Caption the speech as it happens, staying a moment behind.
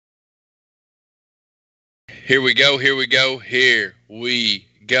Here we go, here we go, here we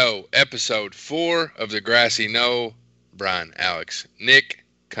go. Episode 4 of the Grassy Knoll. Brian, Alex, Nick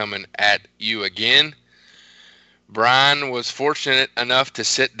coming at you again. Brian was fortunate enough to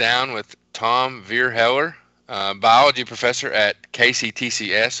sit down with Tom Vierheller, biology professor at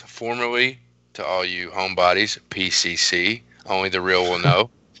KCTCS, formerly, to all you homebodies, PCC, only the real will know,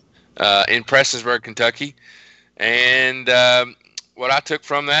 in Prestonsburg, Kentucky. And what I took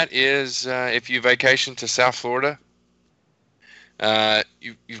from that is if you vacation to South Florida,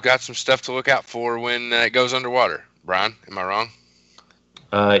 you've got some stuff to look out for when it goes underwater. Brian, am I wrong?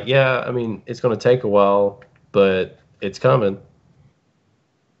 Yeah, I mean, it's going to take a while, but it's coming.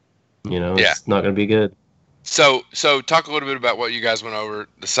 It's not going to be good. So talk a little bit about what you guys went over,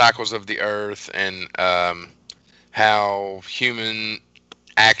 the cycles of the Earth, and how human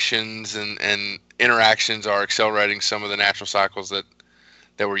actions and interactions are accelerating some of the natural cycles that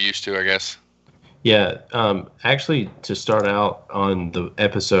we're used to, I guess. Yeah, actually, to start out on the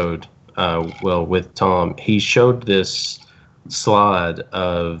episode, with Tom, he showed this slide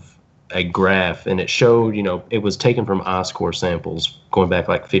of a graph, and it showed, it was taken from ice core samples going back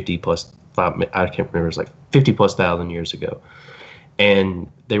like 50 plus 5, I can't remember, it's like 50 plus thousand years ago. And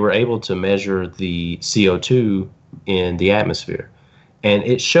they were able to measure the CO2 in the atmosphere. And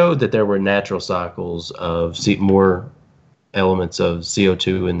it showed that there were natural cycles of more elements of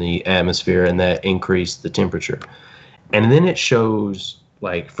CO2 in the atmosphere, and that increased the temperature. And then it shows,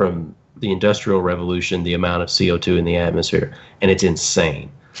 like, from the Industrial Revolution, the amount of CO2 in the atmosphere, and it's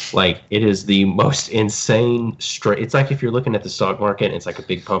insane. Like, it is the most insane it's like if you're looking at the stock market and it's like a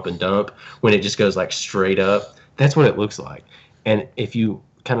big pump and dump when it just goes like straight up. That's what it looks like. And if you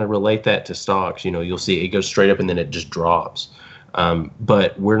kind of relate that to stocks, you'll see it goes straight up and then it just drops.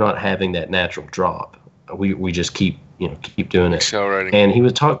 But we're not having that natural drop. We just keep doing it. Accelerating. And he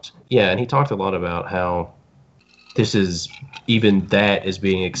talked a lot about how this is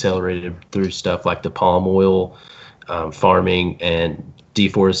being accelerated through stuff like the palm oil farming and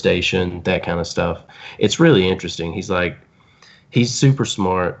deforestation, that kind of stuff. It's really interesting. He's super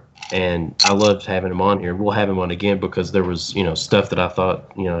smart, and I loved having him on here. We'll have him on again because there was stuff that I thought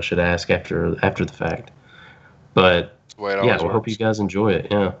I should ask after the fact. But yeah, I hope you guys enjoy it.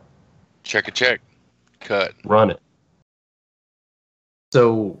 Yeah. Check. Cut. Run it.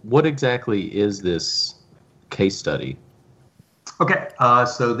 So what exactly is this case study? Okay,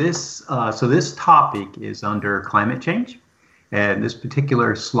 so this topic is under climate change, and this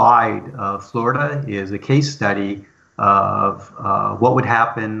particular slide of Florida is a case study of what would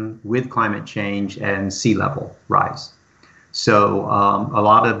happen with climate change and sea level rise. So a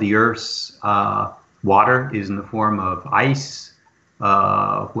lot of the Earth's water is in the form of ice,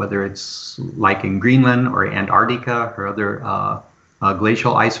 whether it's like in Greenland or Antarctica or other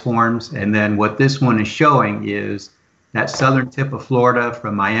glacial ice forms. And then what this one is showing is that southern tip of Florida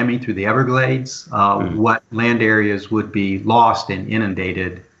from Miami through the Everglades, what land areas would be lost and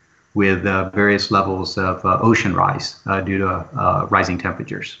inundated with various levels of ocean rise due to rising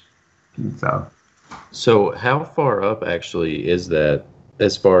temperatures. So how far up actually is that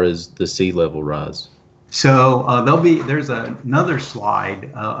as far as the sea level rise? So there's another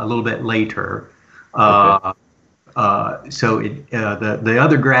slide a little bit later. Okay. So the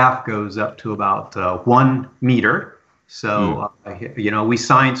other graph goes up to about 1 meter. So, we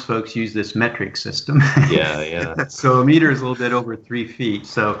science folks use this metric system. Yeah. So a meter is a little bit over 3 feet.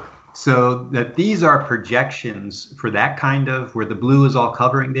 So that these are projections for that kind of, where the blue is all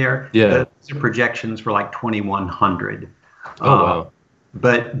covering there. Yeah. These are projections for like 2100. Oh, wow.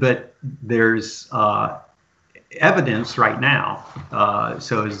 But there's evidence right now.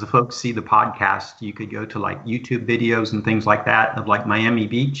 So as the folks see the podcast, you could go to like YouTube videos and things like that of like Miami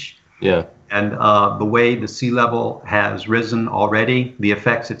Beach. Yeah. And the way the sea level has risen already, the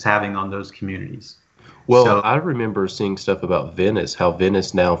effects it's having on those communities. Well, I remember seeing stuff about Venice, how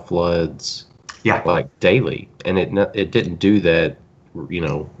Venice now floods like daily. And it didn't do that,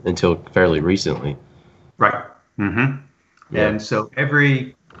 until fairly recently. Right. Mm-hmm. Yeah. And so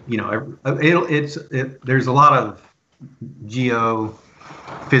there's a lot of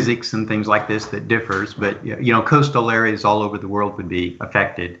geophysics and things like this that differs, but coastal areas all over the world would be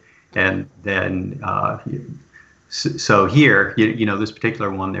affected. And then, so here, this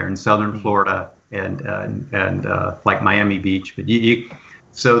particular one there in southern Florida and like Miami Beach, but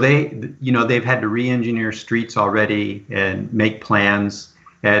so they've had to re-engineer streets already and make plans.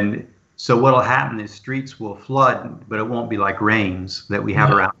 And so what'll happen is streets will flood, but it won't be like rains that we have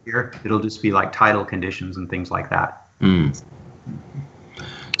around here. It'll just be like tidal conditions and things like that.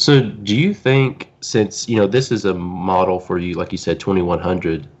 So do you think, since, this is a model for you, like you said,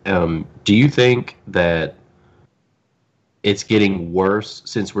 2100, do you think that it's getting worse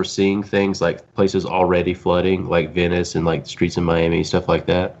since we're seeing things like places already flooding, like Venice and like streets in Miami, stuff like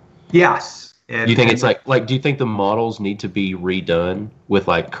that? Yes. Do you think it's like do you think the models need to be redone with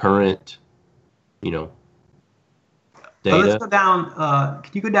like current, you know, data? Let's go down.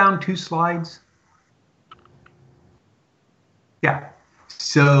 Can you go down 2 slides? Yeah.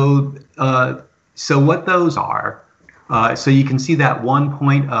 So, so what those are, so you can see that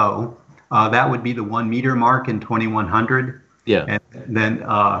 1.0, that would be the 1 meter mark in 2100. Yeah. And then,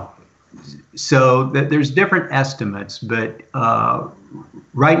 so there's different estimates, but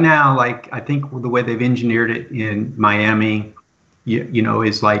right now, like I think the way they've engineered it in Miami, you know,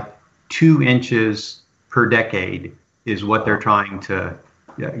 is like 2 inches per decade is what they're trying to,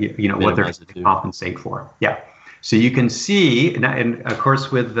 you know, what they're trying to compensate for. Yeah. So you can see, and of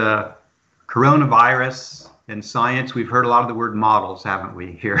course with the coronavirus and science, we've heard a lot of the word models, haven't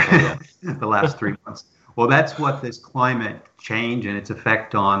we, here the last 3 months? Well, that's what this climate change and its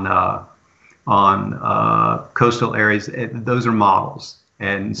effect on coastal areas, those are models.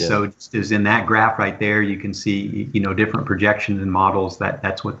 And so just as in that graph right there, you can see, you know, different projections and models,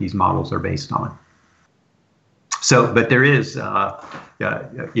 that's what these models are based on. So, but there is,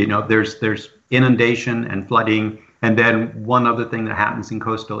 you know, there's inundation and flooding. And then one other thing that happens in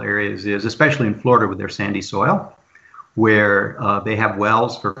coastal areas is, especially in Florida with their sandy soil, where they have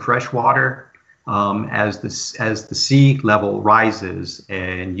wells for fresh water. As the sea level rises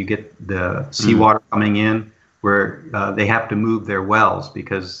and you get the seawater coming in, where they have to move their wells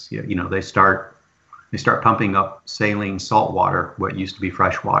because you know they start pumping up saline salt water, what used to be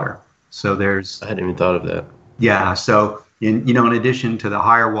fresh water. So there's I hadn't even thought of that. Yeah, so in addition to the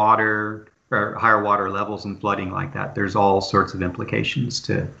higher water levels and flooding like that, there's all sorts of implications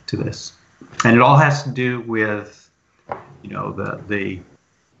to this, and it all has to do with you know the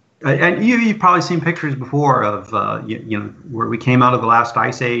and you've probably seen pictures before of you know where we came out of the last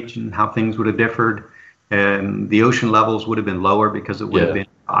ice age and how things would have differed, and the ocean levels would have been lower because it would have been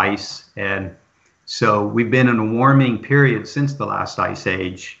ice, and so we've been in a warming period since the last ice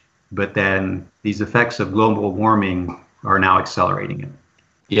age, but then these effects of global warming are now accelerating it.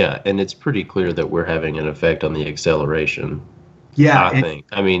 Yeah, and it's pretty clear that we're having an effect on the acceleration. Yeah, I think.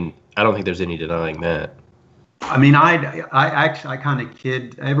 I mean, I don't think there's any denying that. I mean, I kind of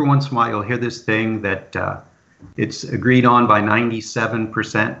kid. Every once in a while, you'll hear this thing that it's agreed on by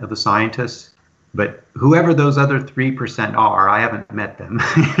 97% of the scientists, but whoever those other 3% are, I haven't met them.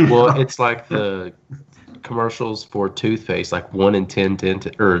 Well, it's like the commercials for toothpaste, like 1 in 10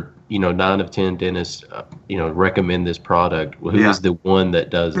 dentists, or 9 of 10 dentists, recommend this product. Who is the one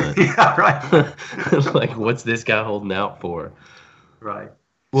that doesn't? Yeah, right. Like, what's this guy holding out for? Right.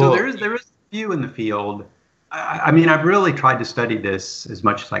 Well, so there is a few in the field. I mean, I've really tried to study this as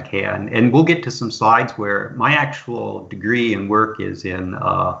much as I can, and we'll get to some slides where my actual degree and work is in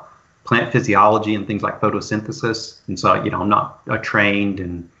plant physiology and things like photosynthesis, and so I'm not trained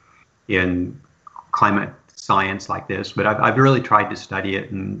in climate science like this, but I've really tried to study it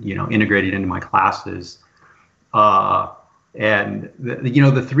and integrate it into my classes. And the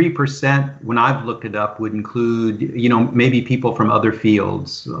 3%, when I've looked it up, would include maybe people from other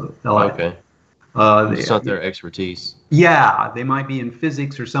fields. Okay. It's not their expertise. Yeah, they might be in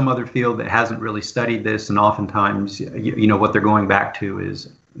physics or some other field that hasn't really studied this, and oftentimes, what they're going back to is,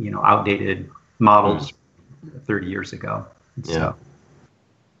 outdated models 30 years ago. Yeah. So.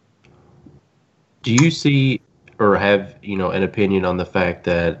 Do you see or have, an opinion on the fact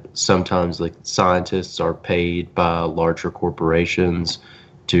that sometimes like scientists are paid by larger corporations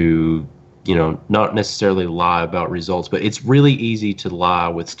to, not necessarily lie about results, but it's really easy to lie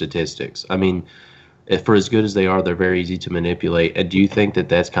with statistics. I mean, for as good as they are, they're very easy to manipulate. And do you think that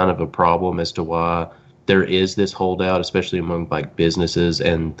that's kind of a problem as to why there is this holdout, especially among like businesses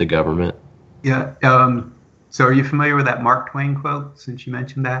and the government? Yeah. So are you familiar with that Mark Twain quote, since you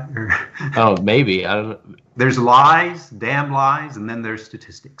mentioned that? Or Oh, maybe. I don't know. There's lies, damn lies, and then there's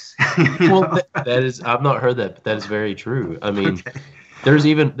statistics. Well, that is, I've not heard that, but that is very true. I mean, there's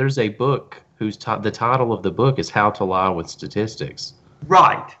a book whose the title of the book is How to Lie with Statistics.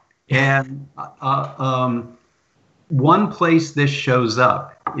 Right. And one place this shows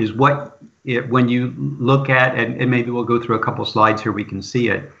up is when you look at, and maybe we'll go through a couple slides here, we can see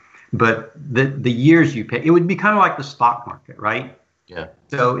it, but the years you pick, it would be kind of like the stock market, right? Yeah.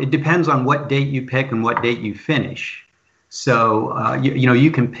 So it depends on what date you pick and what date you finish. So,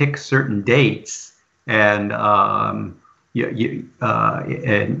 you can pick certain dates and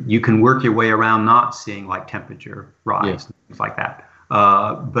you can work your way around not seeing like temperature rise, and things like that.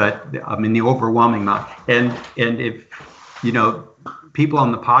 But I mean, the overwhelming amount, and if, people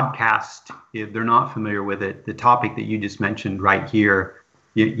on the podcast, if they're not familiar with it, the topic that you just mentioned right here,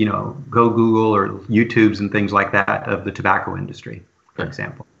 go Google or YouTubes and things like that of the tobacco industry, for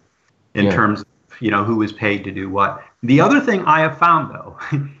example, in terms of, who is paid to do what. The other thing I have found, though,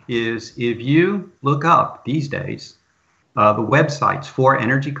 is if you look up these days, the websites for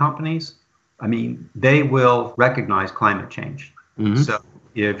energy companies, I mean, they will recognize climate change. Mm-hmm. So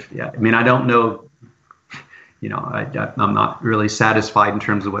I don't know, I'm not really satisfied in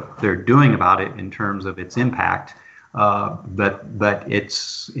terms of what they're doing about it in terms of its impact. But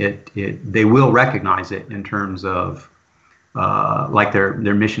they will recognize it in terms of like their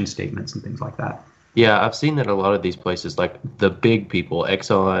mission statements and things like that. Yeah, I've seen that a lot of these places, like the big people,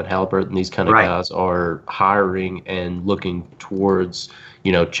 Exxon, Halliburton, these kind of guys are hiring and looking towards,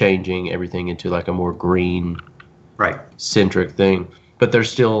 changing everything into like a more green, centric thing. But they're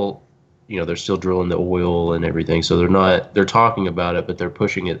still, they're still drilling the oil and everything. So they're talking about it, but they're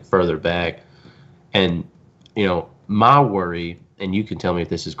pushing it further back. And, my worry, and you can tell me if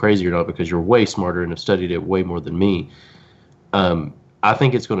this is crazy or not because you're way smarter and have studied it way more than me. I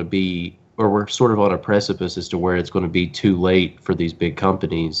think it's going to be, or we're sort of on a precipice as to where it's going to be too late for these big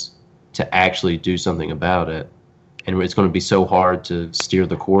companies to actually do something about it. And it's going to be so hard to steer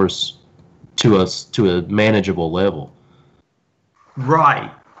the course to a manageable level.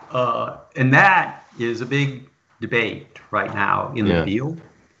 Right. And that is a big debate right now in the field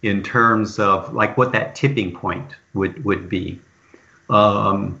in terms of like what that tipping point would be.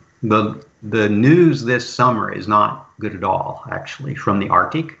 The news this summer is not good at all, actually, from the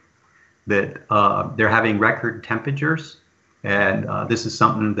Arctic, that they're having record temperatures. And this is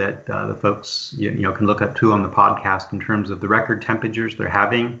something that the folks can look up too on the podcast in terms of the record temperatures they're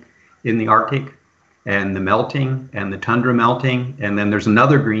having in the Arctic and the melting and the tundra melting. And then there's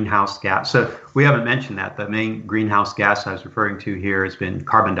another greenhouse gas. So we haven't mentioned that. The main greenhouse gas I was referring to here has been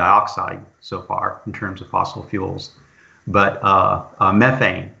carbon dioxide so far in terms of fossil fuels. But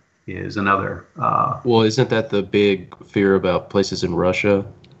methane is another. Well, isn't that the big fear about places in Russia?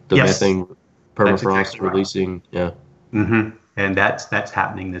 The methane permafrost exactly releasing, yeah. Mm-hmm. And that's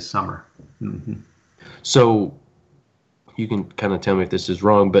happening this summer. Mm-hmm. So you can kind of tell me if this is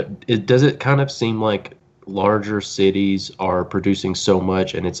wrong, but does it kind of seem like larger cities are producing so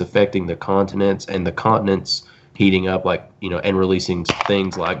much and it's affecting the continents, and the continents heating up, like, and releasing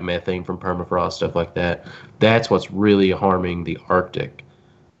things like methane from permafrost, stuff like that? That's what's really harming the Arctic.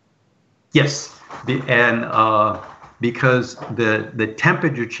 Yes, because the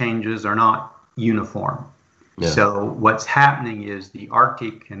temperature changes are not uniform. Yeah. So what's happening is the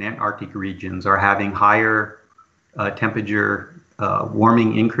Arctic and Antarctic regions are having higher temperature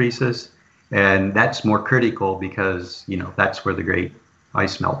warming increases, and that's more critical because that's where the great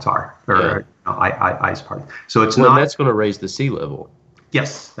ice melts are, or ice particles. So it's not. That's going to raise the sea level.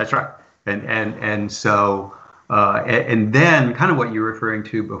 Yes, that's right. And so and then kind of what you're referring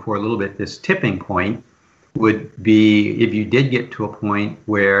to before a little bit, this tipping point would be if you did get to a point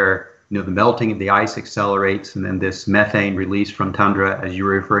where the melting of the ice accelerates, and then this methane release from tundra, as you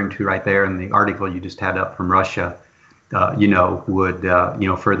were referring to right there in the article you just had up from Russia, would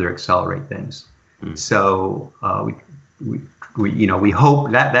further accelerate things. Mm. So we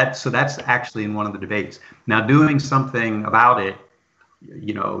hope so that's actually in one of the debates. Now, doing something about it,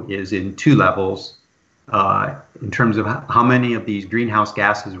 is in two levels. In terms of how many of these greenhouse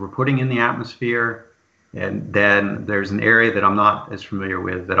gases we're putting in the atmosphere. And then there's an area that I'm not as familiar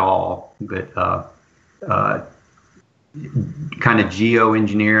with at all, but kind of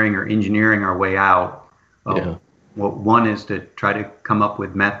geoengineering or engineering our way out. One is to try to come up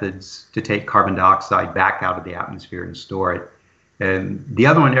with methods to take carbon dioxide back out of the atmosphere and store it. And the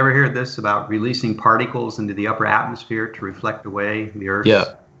other one, ever hear this about releasing particles into the upper atmosphere to reflect away the Earth?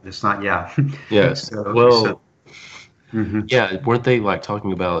 Yeah. It's not, Yeah. Mm-hmm. Yeah, weren't they like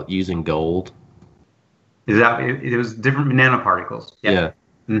talking about using gold? Is that it was different nanoparticles? Yeah.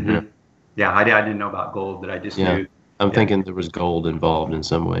 Mm-hmm. Yeah, I didn't know about gold, but I just knew. I'm thinking there was gold involved in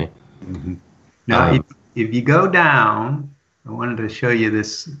some way. Mm-hmm. Now, if you go down, I wanted to show you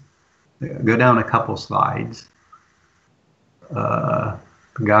this. Go down a couple slides. The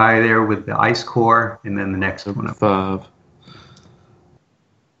guy there with the ice core, and then the next one up. 5.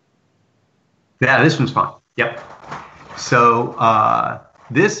 Yeah, this one's fun. Yep. So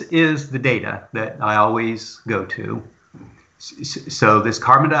this is the data that I always go to. So this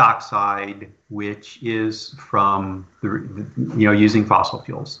carbon dioxide, which is from using fossil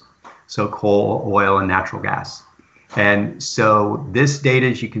fuels, so coal, oil, and natural gas. And so this data,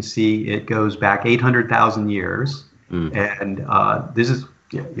 as you can see, it goes back 800,000 years. And this is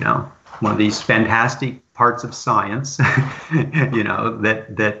one of these fantastic parts of science,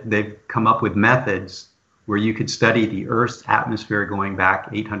 that they've come up with methods where you could study the Earth's atmosphere going back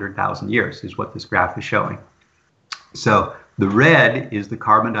 800,000 years, is what this graph is showing. So the red is the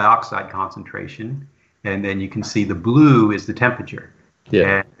carbon dioxide concentration, and then you can see the blue is the temperature.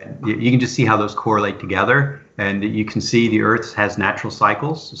 Yeah. And you can just see how those correlate together, and you can see the Earth has natural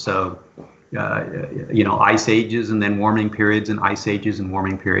cycles. So, ice ages and then warming periods, and ice ages and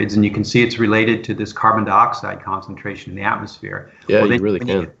warming periods, and you can see it's related to this carbon dioxide concentration in the atmosphere. Yeah, you really can.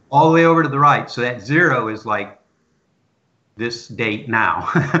 You get all the way over to the right, so that 0 is like this date now.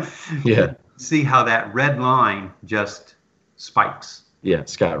 Yeah. See how that red line just spikes. Yeah,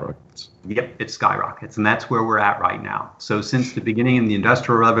 skyrockets. Yep, it skyrockets, and that's where we're at right now. So since the beginning of the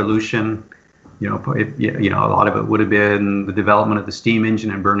Industrial Revolution, a lot of it would have been the development of the steam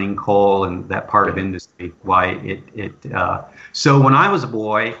engine and burning coal and that part of industry. So when I was a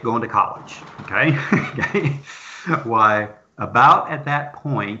boy going to college, why about at that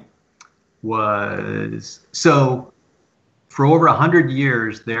point was so. For over 100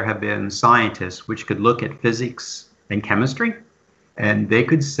 years, there have been scientists which could look at physics and chemistry, and they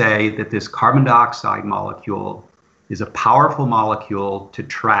could say that this carbon dioxide molecule is a powerful molecule to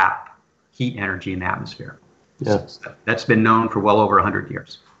trap heat energy in the atmosphere. Yes. That's been known for well over 100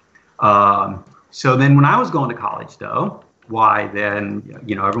 years. So then when I was going to college, though,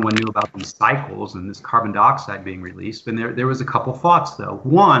 everyone knew about these cycles and this carbon dioxide being released, and there was a couple thoughts, though.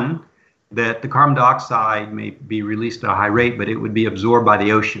 One, that the carbon dioxide may be released at a high rate, but it would be absorbed by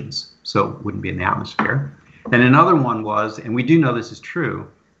the oceans, so it wouldn't be in the atmosphere. And another one was, and we do know this is true,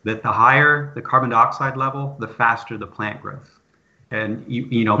 that the higher the carbon dioxide level, the faster the plant growth. And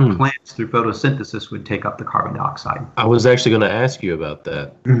plants through photosynthesis would take up the carbon dioxide. I was actually going to ask you about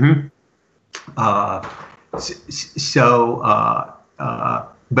that. Mm-hmm.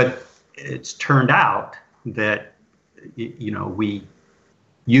 But it's turned out that we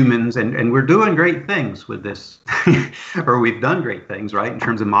humans, and we're doing great things with this, or we've done great things, right, in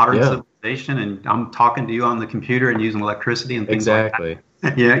terms of modern civilization. And I'm talking to you on the computer and using electricity and things like that.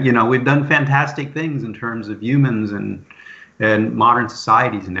 Yeah, we've done fantastic things in terms of humans and modern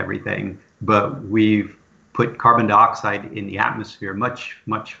societies and everything. But we've put carbon dioxide in the atmosphere much,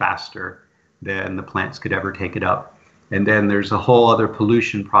 much faster than the plants could ever take it up. And then there's a whole other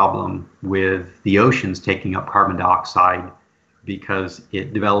pollution problem with the oceans taking up carbon dioxide, because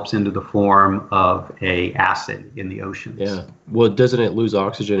it develops into the form of a acid in the oceans. Yeah. Well, doesn't it lose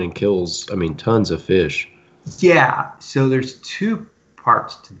oxygen and kills, tons of fish? Yeah. So there's two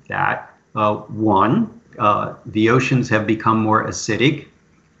parts to that. One, the oceans have become more acidic,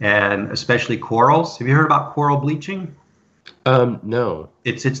 and especially corals. Have you heard about coral bleaching? No.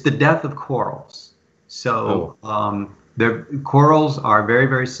 It's the death of corals. So the corals are very,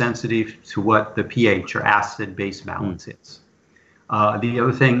 very sensitive to what the pH or acid-base balance is. The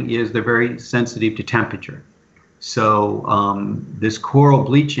other thing is they're very sensitive to temperature. So this coral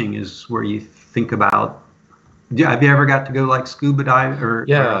bleaching is where you think about, have you ever got to go like scuba dive or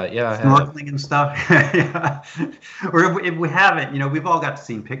snorkeling and stuff? Yeah. Or if we haven't, we've all got to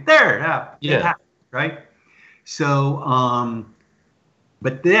see pick there. Yeah. Right. So,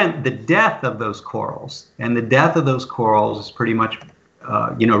 but then the death of those corals, is pretty much,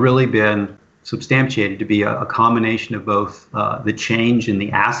 really been substantiated to be a combination of both the change in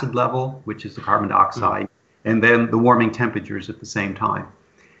the acid level, which is the carbon dioxide, and then the warming temperatures at the same time.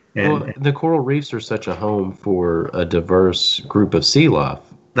 And the coral reefs are such a home for a diverse group of sea life.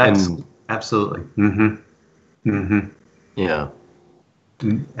 That's absolutely. Mm-hmm. Mm-hmm. Yeah.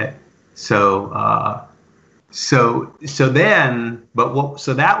 So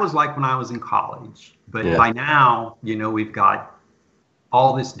that was like when I was in college. But by now, we've got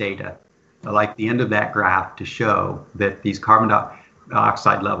all this data, like the end of that graph, to show that these carbon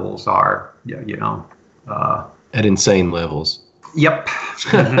dioxide levels are, at insane levels. Yep.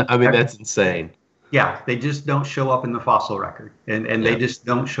 That's insane. Yeah, they just don't show up in the fossil record, and they just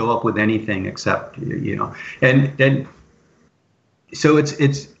don't show up with anything except, and so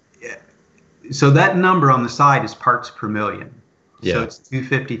so that number on the side is parts per million. Yeah. So it's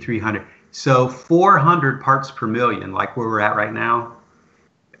 250, 300. So 400 parts per million, like where we're at right now,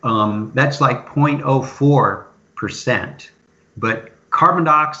 that's like 0.04%. But carbon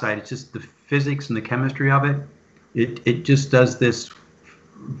dioxide, it's just the physics and the chemistry of it. It just does this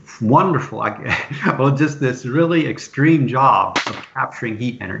wonderful, just this really extreme job of capturing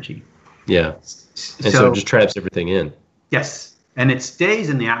heat energy. Yeah. And so it just traps everything in. Yes. And it stays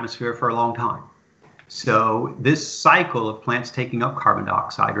in the atmosphere for a long time. So this cycle of plants taking up carbon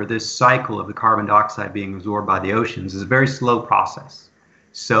dioxide, or this cycle of the carbon dioxide being absorbed by the oceans, is a very slow process.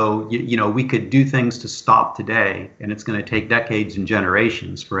 So, we could do things to stop today, and it's going to take decades and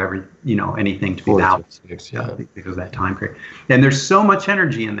generations for anything to be balanced because of that time period. And there's so much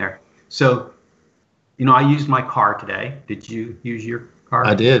energy in there. So, I used my car today. Did you use your car?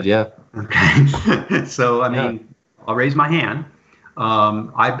 I did, yeah. Okay. So, I'll raise my hand.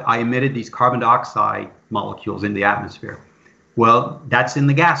 I emitted these carbon dioxide molecules in the atmosphere. Well, that's in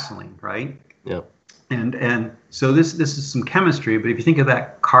the gasoline, right? Yeah. And so this is some chemistry, but if you think of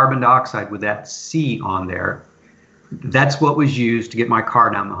that carbon dioxide with that C on there, that's what was used to get my car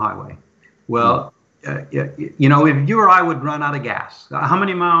down the highway. Well, if you or I would run out of gas, how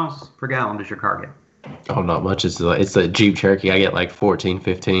many miles per gallon does your car get? Oh, not much. It's the Jeep Cherokee. I get like 14,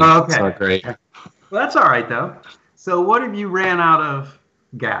 15. Oh, okay. It's not great. Well, that's all right, though. So what if you ran out of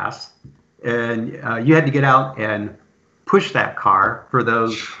gas and you had to get out and push that car for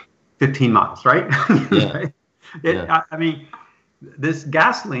those 15 miles, right? Yeah. This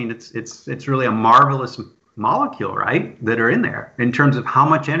gasoline, it's really a marvelous molecule, right? That are in there in terms of how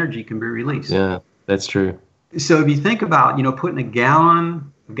much energy can be released. Yeah, that's true. So if you think about, putting a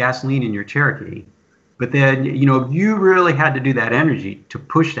gallon of gasoline in your Cherokee, but then, if you really had to do that energy to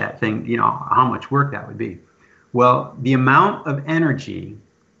push that thing, how much work that would be. Well, the amount of energy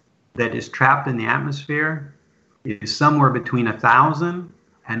that is trapped in the atmosphere is somewhere between 1,000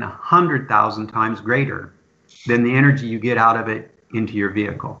 and 100,000 times greater than the energy you get out of it into your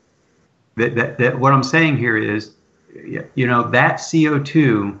vehicle. That what I'm saying here is, that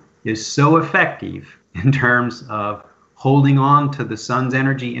CO2 is so effective in terms of holding on to the sun's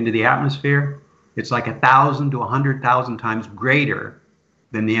energy into the atmosphere. It's like 1,000 to 100,000 times greater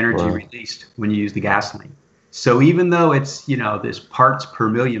than the energy released when you use the gasoline. So even though it's, this parts per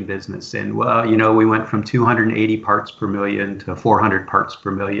million business, and we went from 280 parts per million to 400 parts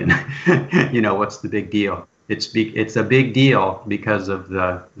per million, what's the big deal? It's a big deal because of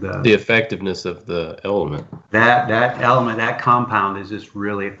the effectiveness of the element. That element, that compound is just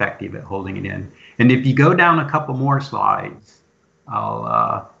really effective at holding it in. And if you go down a couple more slides,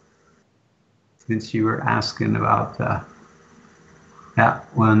 I'll since you were asking about that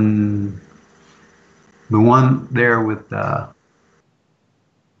one. The one there with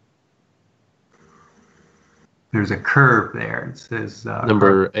there's a curve there. It says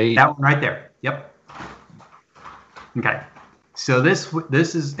number 8. That one right there. Yep. Okay. So this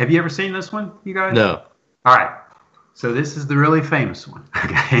is. Have you ever seen this one, you guys? No. All right. So this is the really famous one.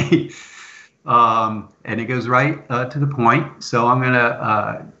 Okay. And it goes right to the point. So I'm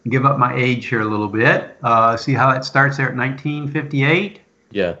gonna give up my age here a little bit. See how it starts there at 1958.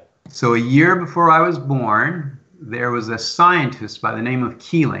 Yeah. So a year before I was born, there was a scientist by the name of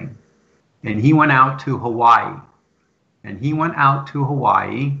Keeling, and he went out to Hawaii. And he went out to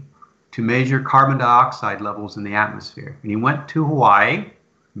Hawaii to measure carbon dioxide levels in the atmosphere. And he went to Hawaii.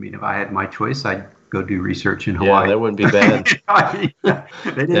 If I had my choice, I'd go do research in Hawaii. Yeah, that wouldn't be bad.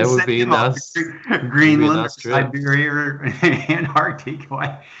 That would be nice. Greenland, Siberia, or Antarctic.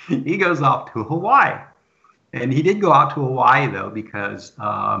 He goes off to Hawaii. And he did go out to Hawaii, though, because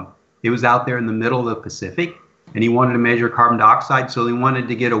it was out there in the middle of the Pacific, and he wanted to measure carbon dioxide, so he wanted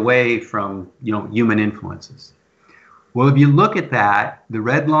to get away from, human influences. Well, if you look at that, the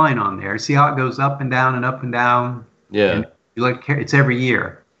red line on there, see how it goes up and down and up and down? Yeah. And you look, it's every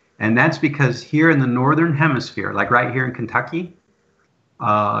year. And that's because here in the northern hemisphere, like right here in Kentucky,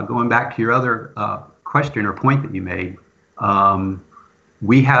 going back to your other question or point that you made,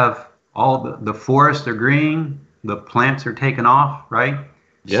 we have all the forests are green, the plants are taken off, right?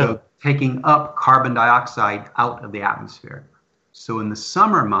 Yeah. So taking up carbon dioxide out of the atmosphere. So in the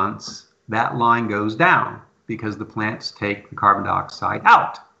summer months, that line goes down because the plants take the carbon dioxide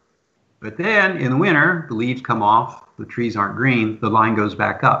out. But then in the winter, the leaves come off, the trees aren't green, the line goes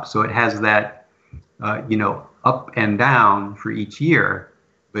back up. So it has that, up and down for each year.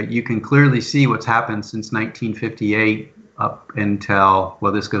 But you can clearly see what's happened since 1958 up until,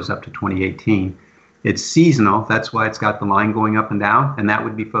 this goes up to 2018. It's seasonal. That's why it's got the line going up and down, and that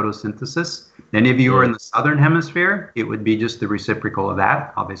would be photosynthesis. And if you were in the southern hemisphere, it would be just the reciprocal of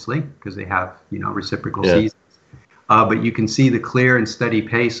that, obviously, because they have, reciprocal seasons. But you can see the clear and steady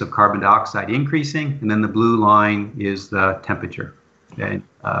pace of carbon dioxide increasing, and then the blue line is the temperature. And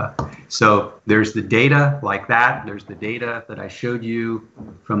so there's the data like that. There's the data that I showed you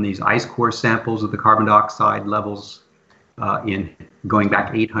from these ice core samples of the carbon dioxide levels in going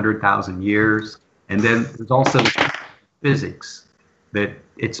back 800,000 years. And then there's also physics that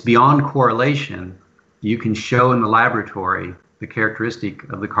it's beyond correlation. You can show in the laboratory the characteristic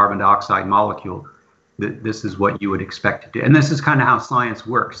of the carbon dioxide molecule. That this is what you would expect to do. And this is kind of how science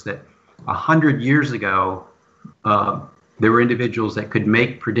works, that 100 years ago, there were individuals that could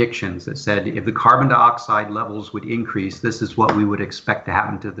make predictions that said if the carbon dioxide levels would increase, this is what we would expect to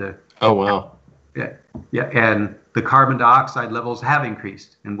happen to the. Oh, wow. Yeah, and the carbon dioxide levels have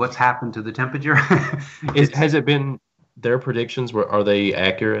increased. And what's happened to the temperature? Has it been their predictions? Are they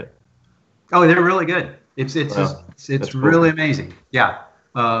accurate? Oh, they're really good. It's Wow. it's Cool. really amazing. Yeah.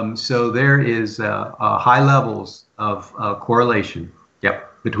 So there is high levels of correlation.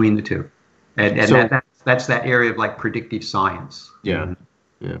 Yep, between the two, and So- that's that area of like predictive science. Yeah.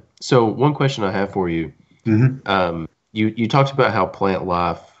 Yeah. So one question I have for you, Mm-hmm. you talked about how plant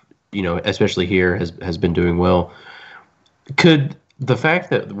life, especially here, has been doing well. Could the fact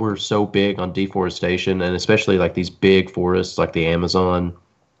that we're so big on deforestation, and especially like these big forests like the Amazon,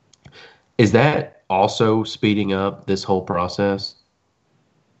 is that also speeding up this whole process?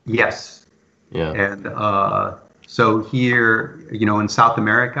 Yes. Yeah. And so here, in South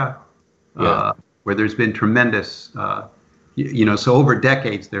America, Yeah. where there's been tremendous, so over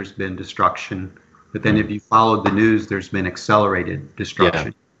decades there's been destruction, but then if you followed the news, there's been accelerated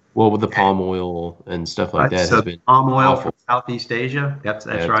destruction. Well, with the palm oil and stuff like that So has been palm oil awful. from Southeast Asia, that's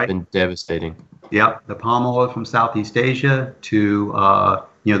Yeah, right. It's been devastating. Yep, the palm oil from Southeast Asia to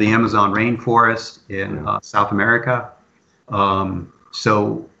the Amazon rainforest in South America.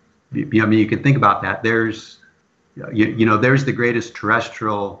 So you can think about that. There's there's the greatest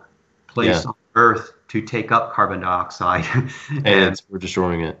terrestrial place on Earth to take up carbon dioxide, And we're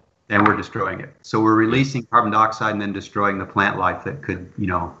destroying it. and we're destroying it. So we're releasing carbon dioxide and then destroying the plant life that could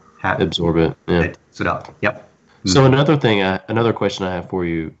Absorb it. Yeah. that takes it up. Yep. So another question I have for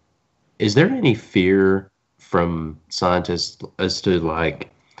you, is there any fear from scientists as to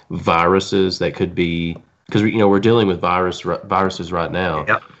like viruses that could be, because we're dealing with viruses right now.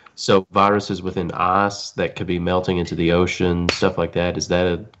 Yep. So viruses within ice that could be melting into the ocean, stuff like that. Is that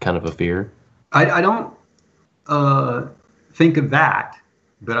a kind of a fear? I don't think of that,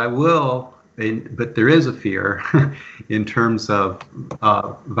 but I will. But there is a fear in terms of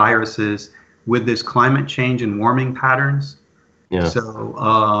viruses with this climate change and warming patterns. Yeah.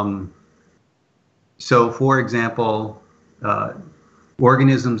 So for example,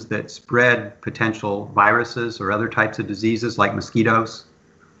 organisms that spread potential viruses or other types of diseases like mosquitoes.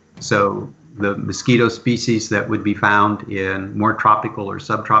 So the mosquito species that would be found in more tropical or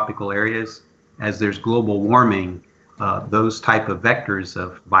subtropical areas, as there's global warming, those type of vectors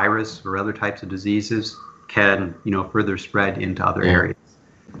of virus or other types of diseases can, further spread into other areas.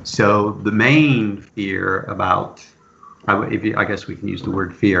 So the main fear about, I guess we can use the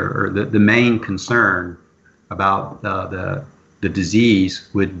word fear, or the main concern about the disease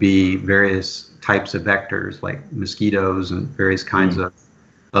would be various types of vectors like mosquitoes and various kinds of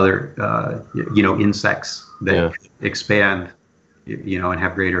other, insects that expand, and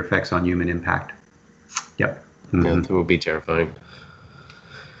have greater effects on human impact. Yep. Mm-hmm. Yeah, that would be terrifying.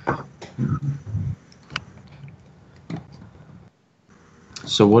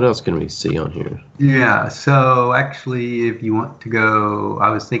 So what else can we see on here? Yeah, so actually, if you want to go, I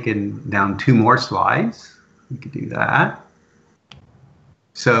was thinking down 2 more slides. We could do that.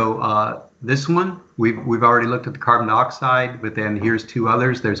 So this one, we've already looked at the carbon dioxide, but then here's 2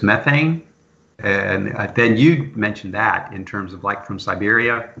 others. There's methane, and then you mentioned that in terms of like from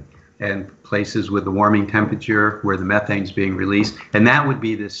Siberia and places with the warming temperature where the methane's being released, and that would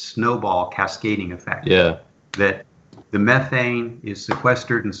be this snowball cascading effect. Yeah. That the methane is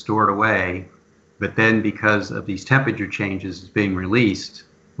sequestered and stored away, but then because of these temperature changes it's being released,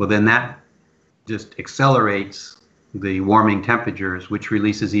 well then that just accelerates the warming temperatures, which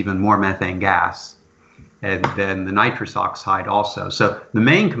releases even more methane gas, and then the nitrous oxide also. So the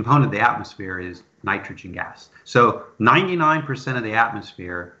main component of the atmosphere is nitrogen gas. So 99% of the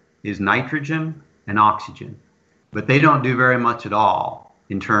atmosphere is nitrogen and oxygen, but they don't do very much at all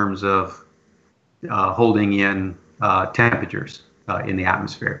in terms of holding in temperatures in the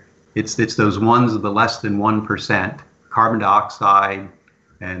atmosphere. It's those ones of the less than 1%, carbon dioxide,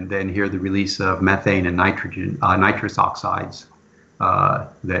 and then here the release of methane and nitrous oxides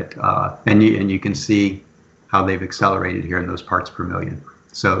and you can see how they've accelerated here in those parts per million.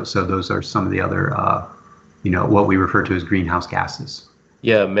 So those are some of the other what we refer to as greenhouse gases.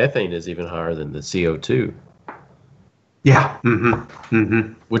 Yeah, methane is even higher than the CO2. Yeah. Mm-hmm.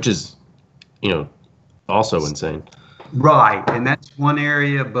 Mm-hmm. Which is, also insane. Right, and that's one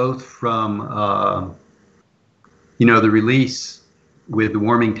area both from the release with the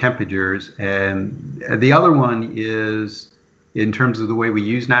warming temperatures, and the other one is in terms of the way we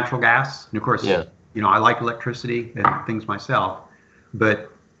use natural gas. And of course, I like electricity and things myself,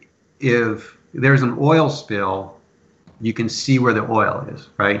 but if there's an oil spill, you can see where the oil is,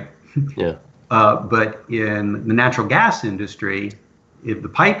 right? Yeah. But in the natural gas industry, if the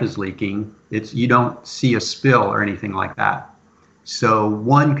pipe is leaking, you don't see a spill or anything like that. So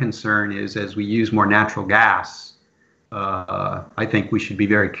one concern is, as we use more natural gas, I think we should be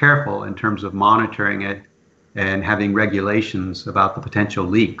very careful in terms of monitoring it and having regulations about the potential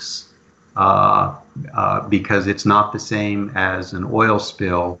leaks, because it's not the same as an oil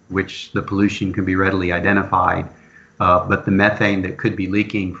spill, which the pollution can be readily identified, but the methane that could be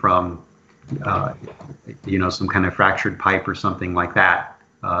leaking from some kind of fractured pipe or something like that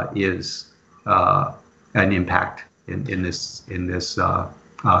is an impact in this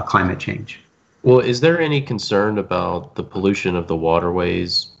climate change. Well, is there any concern about the pollution of the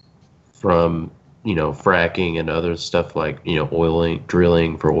waterways from, fracking and other stuff like,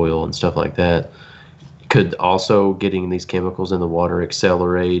 drilling for oil and stuff like that? Could also getting these chemicals in the water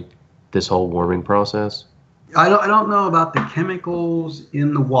accelerate this whole warming process? I don't know about the chemicals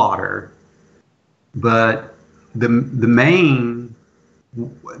in the water, but the main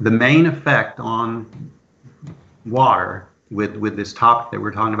effect on water with this topic that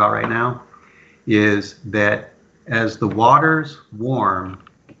we're talking about right now is that as the waters warm,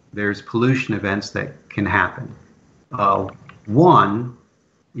 there's pollution events that can happen. One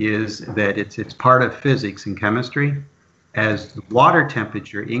is that it's part of physics and chemistry. As the water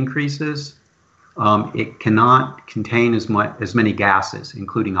temperature increases, it cannot contain as many gases,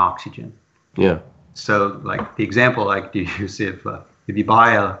 including oxygen. Yeah. So, like the example I like to use, if you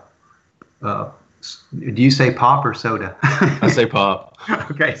buy do you say pop or soda? I say pop.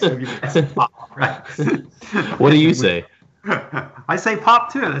 Okay, so you guys say pop, right? What do you say? I say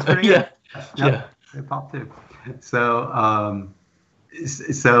pop too. That's pretty good. Yeah. I say pop too. So,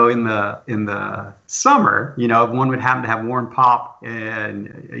 so in the summer, one would happen to have warm pop,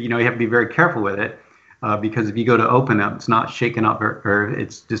 and you have to be very careful with it. Because if you go to open it, it's not shaken up or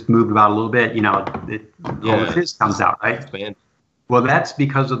it's just moved about a little bit, all the fizz comes out, right? Well, that's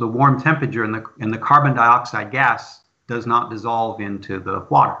because of the warm temperature and the carbon dioxide gas does not dissolve into the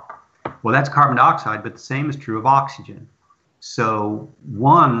water. Well, that's carbon dioxide, but the same is true of oxygen. So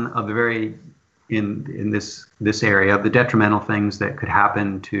one of the in this area of the detrimental things that could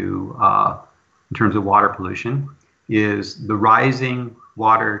happen to in terms of water pollution is the rising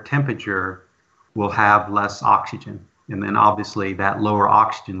water temperature will have less oxygen, and then obviously that lower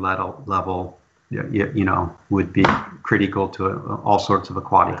oxygen level would be critical to all sorts of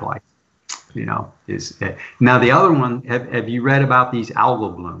aquatic life. Now the other one. Have you read about these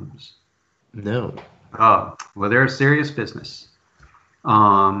algal blooms? No. Well, they're a serious business.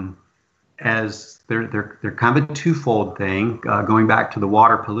 As they're kind of a twofold thing. Going back to the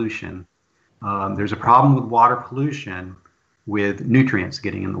water pollution, there's a problem with water pollution with nutrients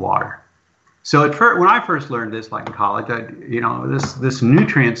getting in the water. So when I first learned this, like in college, this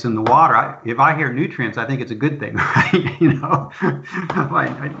nutrients in the water. If I hear nutrients, I think it's a good thing, right?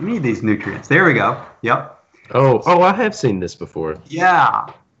 I need these nutrients. There we go. Yep. Oh, I have seen this before. Yeah.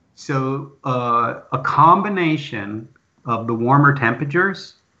 So a combination of the warmer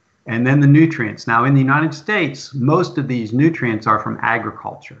temperatures and then the nutrients. Now, in the United States, most of these nutrients are from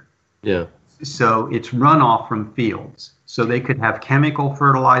agriculture. Yeah. So it's runoff from fields. So they could have chemical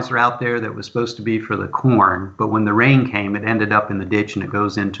fertilizer out there that was supposed to be for the corn, but when the rain came, it ended up in the ditch and it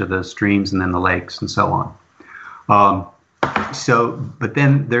goes into the streams and then the lakes and so on. But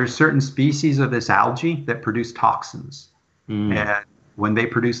then there's certain species of this algae that produce toxins. And when they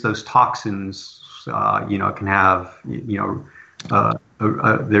produce those toxins, it can have, there's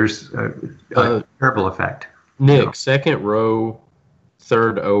a terrible effect. Nick, second row,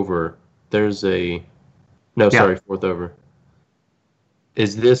 third over, there's fourth over.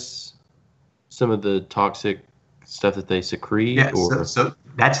 Is this some of the toxic stuff that they secrete? Yeah, so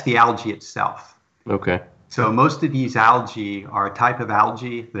that's the algae itself. Okay. So most of these algae are a type of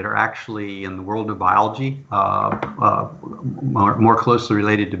algae that are actually, in the world of biology, more closely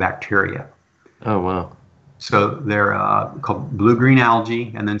related to bacteria. Oh, wow. So they're called blue-green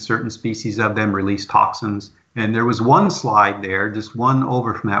algae, and then certain species of them release toxins. And there was one slide there, just one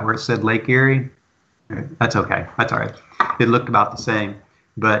over from that, where it said Lake Erie. That's okay. That's all right. It looked about the same.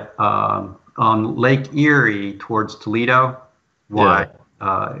 But on Lake Erie towards Toledo, a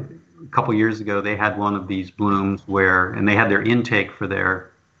couple years ago, they had one of these blooms and they had their intake for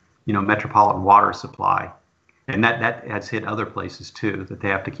their, metropolitan water supply. And that has hit other places too, that they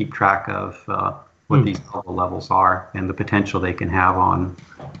have to keep track of what these levels are and the potential they can have on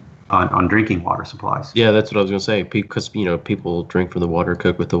drinking water supplies. Yeah, that's what I was going to say. Because, people drink from the water,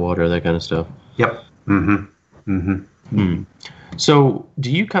 cook with the water, that kind of stuff. Yep. So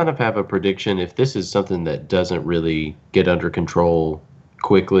do you kind of have a prediction if this is something that doesn't really get under control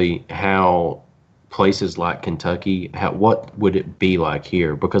quickly how places like Kentucky, what would it be like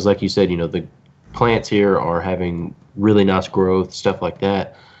here? Because like you said, the plants here are having really nice growth, stuff like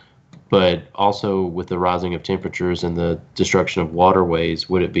that. But also with the rising of temperatures and the destruction of waterways,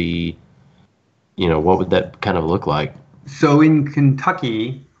 would it be, what would that kind of look like? So in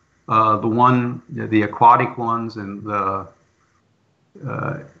Kentucky, the aquatic ones and the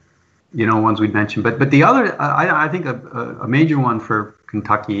ones we mentioned, but the other, I think a major one for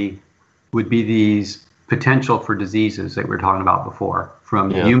Kentucky would be these potential for diseases that we were talking about before,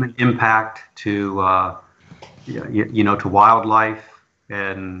 from human impact to to wildlife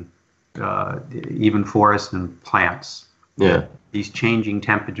and even forests and plants. Yeah, these changing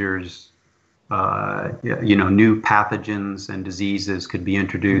temperatures, new pathogens and diseases could be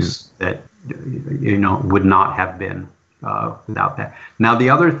introduced that would not have been without that. Now the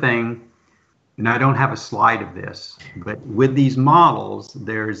other thing, and I don't have a slide of this, but with these models,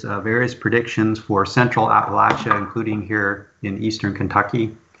 there's various predictions for central Appalachia, including here in eastern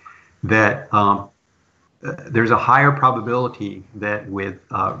Kentucky, that there's a higher probability that with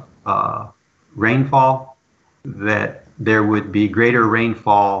rainfall, that there would be greater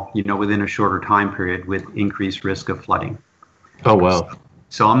rainfall, within a shorter time period with increased risk of flooding. Oh, wow.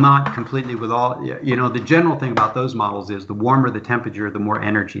 So I'm not completely with all, the general thing about those models is the warmer the temperature, the more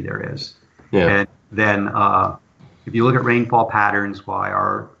energy there is. Yeah. And then if you look at rainfall patterns,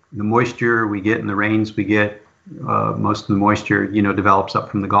 the moisture we get and the rains we get, most of the moisture, develops up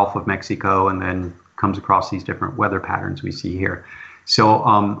from the Gulf of Mexico and then comes across these different weather patterns we see here. So,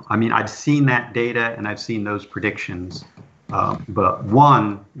 I've seen that data and I've seen those predictions, but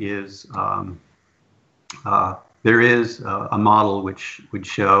one is there is a model which would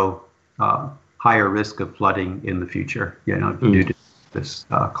show higher risk of flooding in the future, due to this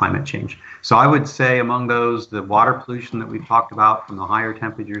climate change. So I would say among those, the water pollution that we've talked about, from the higher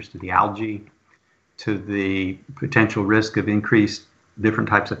temperatures to the algae, to the potential risk of increased different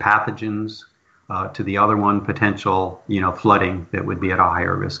types of pathogens, to the other one, potential, flooding that would be at a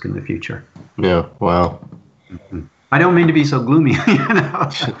higher risk in the future. Yeah, wow. Mm-hmm. I don't mean to be so gloomy, I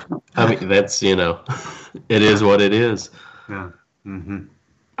mean, that's, it is what it is. Yeah. Mm-hmm.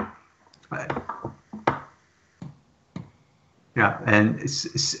 Yeah, and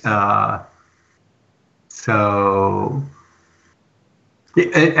so,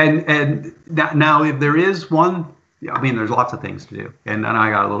 and now if there is one, there's lots of things to do, and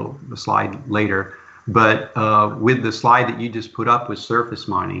I got a slide later, but with the slide that you just put up with surface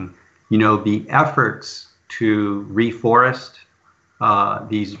mining, the efforts to reforest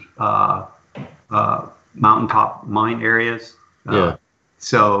these mountaintop mine areas,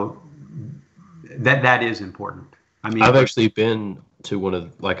 so that is important. I've actually been to one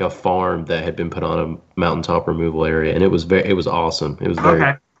of a farm that had been put on a mountaintop removal area, and it was awesome. It was very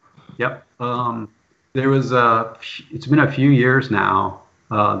okay. Yep. There was it's been a few years now.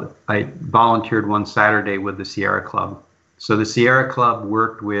 I volunteered one Saturday with the Sierra Club. So the Sierra Club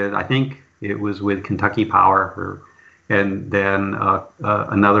worked with, I think it was with Kentucky Power, and then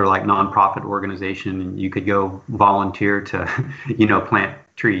another nonprofit organization. And you could go volunteer to, plant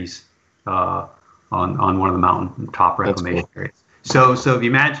trees on one of the mountaintop reclamation areas. So if you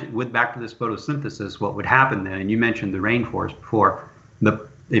imagine, back to this photosynthesis, what would happen then, and you mentioned the rainforest before,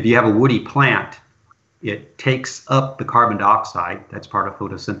 if you have a woody plant, it takes up the carbon dioxide, that's part of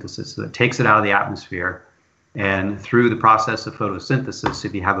photosynthesis, so it takes it out of the atmosphere, and through the process of photosynthesis,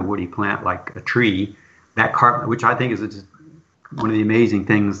 if you have a woody plant like a tree, that carbon, which I think is one of the amazing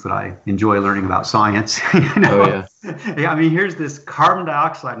things that I enjoy learning about science. Oh, yeah. Here's this carbon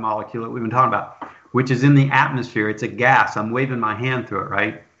dioxide molecule that we've been talking about, which is in the atmosphere. It's a gas. I'm waving my hand through it,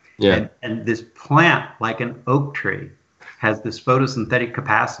 right? Yeah. And this plant, like an oak tree, has this photosynthetic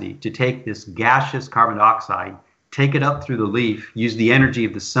capacity to take this gaseous carbon dioxide, take it up through the leaf, use the energy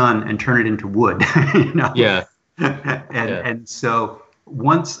of the sun, and turn it into wood. Yeah. And so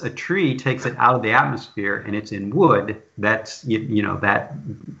once a tree takes it out of the atmosphere and it's in wood, that's that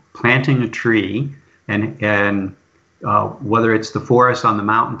planting a tree, and whether it's the forest on the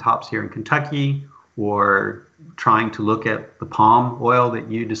mountaintops here in Kentucky, or trying to look at the palm oil that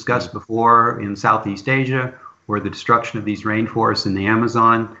you discussed before in Southeast Asia, or the destruction of these rainforests in the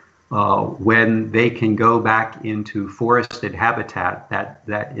Amazon, when they can go back into forested habitat,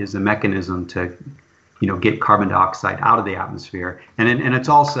 that is a mechanism to, get carbon dioxide out of the atmosphere. And it's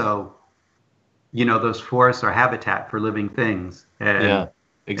also, those forests are habitat for living things. Yeah,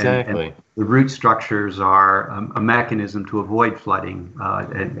 exactly. And the root structures are a mechanism to avoid flooding.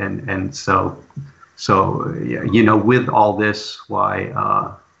 And so, with all this,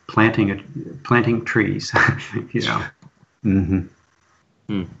 why planting trees, Mm-hmm.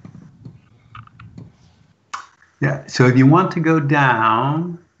 Hmm. Yeah. So if you want to go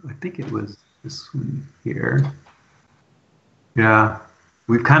down, I think it was this one here. Yeah.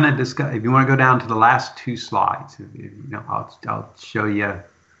 We've kind of discussed. If you want to go down to the last two slides, I'll show you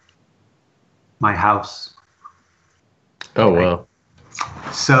my house. Oh, wow.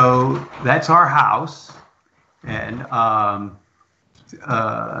 So that's our house, and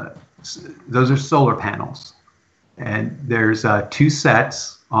those are solar panels. And there's two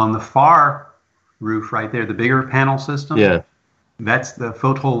sets on the far roof right there, the bigger panel system. Yeah. That's the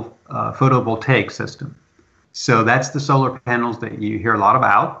photovoltaic system. So that's the solar panels that you hear a lot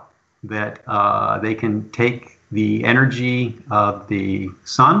about, that they can take the energy of the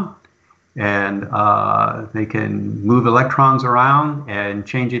sun and they can move electrons around and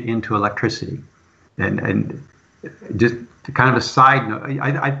change it into electricity. And just kind of a side note,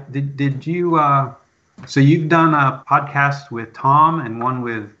 did you, so you've done a podcast with Tom and one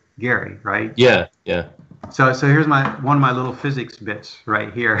with Gary, right? Yeah. So here's one of my little physics bits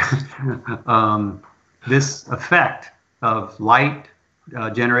right here. This effect of light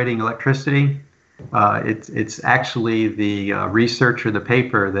generating electricity, it's actually the research or the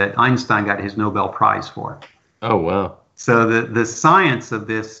paper that Einstein got his Nobel Prize for. Oh, wow. So the science of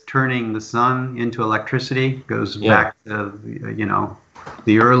this turning the sun into electricity goes back to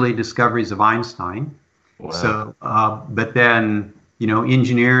the early discoveries of Einstein. Wow. So but then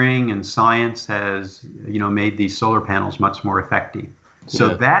engineering and science has made these solar panels much more effective.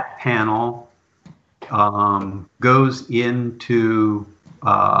 So that panel goes into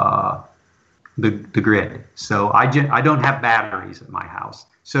the grid. So I don't have batteries at my house.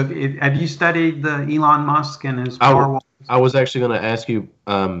 So have you studied the Elon Musk and his Powerwall? I was actually going to ask you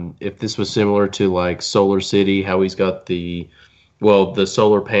if this was similar to like Solar City, how he's got the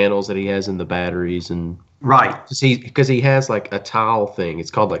solar panels that he has in the batteries, and right, because he has like a tile thing.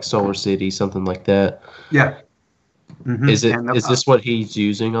 It's called like Solar City, something like that. Yeah. Mm-hmm. Is this what he's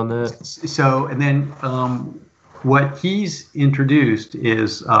using on that? So, and then what he's introduced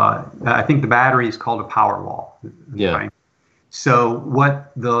is, I think the battery is called a Powerwall. Yeah. Right? So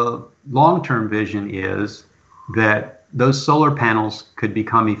what the long-term vision is that those solar panels could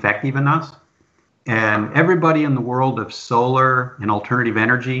become effective enough, and everybody in the world of solar and alternative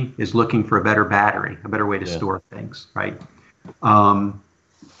energy is looking for a better battery, a better way to store things, right?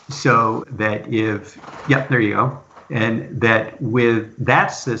 So that there you go. And that with that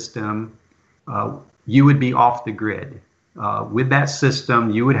system, you would be off the grid. With that system,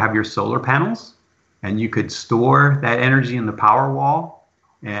 you would have your solar panels, and you could store that energy in the Powerwall.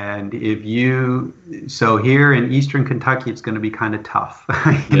 And so here in Eastern Kentucky, it's going to be kind of tough,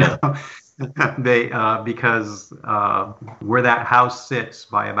 because where that house sits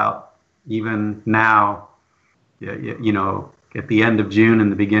by about even now, at the end of June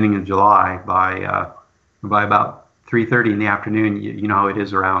and the beginning of July, by about 3:30 in the afternoon, you know how it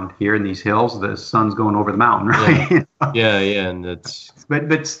is around here in these hills. The sun's going over the mountain, right? Yeah, and it's.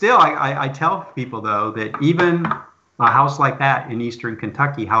 But still, I tell people though that even a house like that in Eastern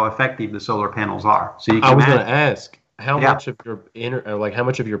Kentucky, how effective the solar panels are. So you can I was going to ask how much of your how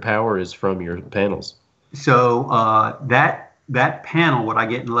much of your power is from your panels. So that panel, what I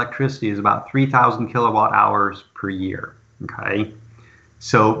get in electricity is about 3,000 kilowatt hours per year. Okay,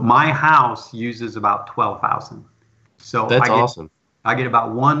 so my house uses about 12,000. So that's awesome. I get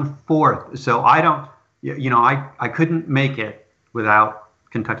about 1/4. So I don't, I couldn't make it without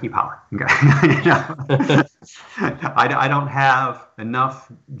Kentucky Power. Okay, I don't have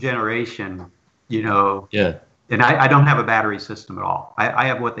enough generation, Yeah. And I don't have a battery system at all. I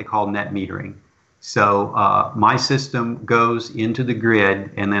have what they call net metering. So my system goes into the grid,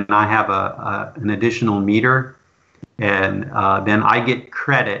 and then I have an additional meter, and then I get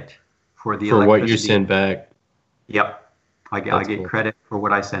credit for the electricity. What you send back. Yep, I get credit for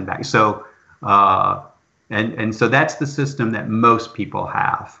what I send back. So and so that's the system that most people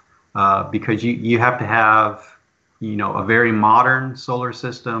have, because you have to have a very modern solar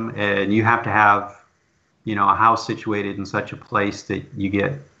system, and you have to have a house situated in such a place that you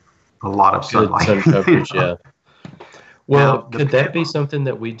get a lot of sunlight. Sun coverage, yeah. Well, could that be something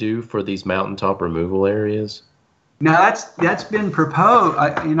that we do for these mountaintop removal areas? Now that's been proposed.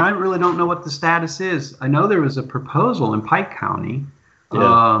 I really don't know what the status is. I know there was a proposal in Pike County,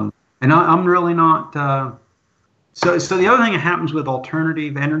 and I'm really not. So the other thing that happens with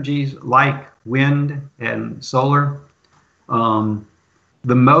alternative energies like wind and solar,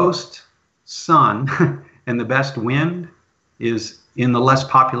 the most sun and the best wind is in the less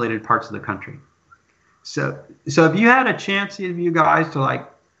populated parts of the country. So if you had a chance, of you guys, to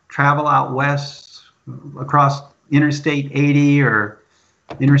travel out west across Interstate 80 or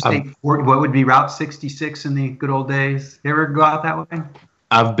Interstate 40, what would be Route 66 in the good old days? You ever go out that way?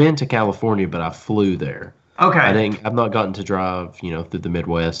 I've been to California, but I flew there. Okay. I've not gotten to drive, through the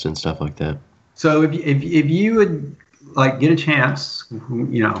Midwest and stuff like that. So if you would like get a chance,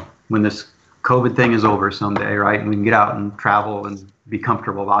 when this COVID thing is over someday, right, and we can get out and travel and be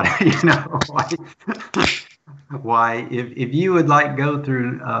comfortable about it, why if you would like go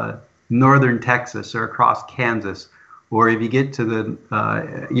through northern Texas or across Kansas, or if you get to the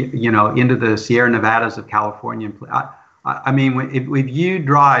into the Sierra Nevadas of California, I mean, if you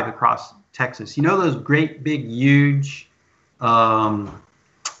drive across Texas, those great big huge windmills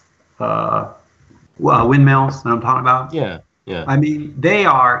that I'm talking about? Yeah. I mean, they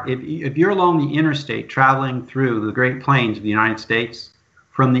are, if you're along the interstate traveling through the Great Plains of the United States,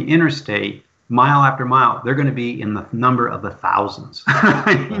 from the interstate, mile after mile, they're going to be in the number of the thousands.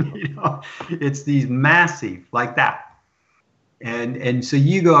 I mean, it's these massive, like that. And so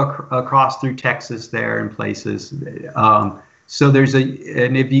you go across through Texas there and places. So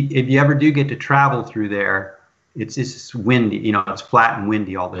and if you ever do get to travel through there, it's just windy, it's flat and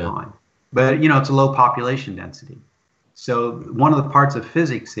windy all the time. But, it's a low population density. So one of the parts of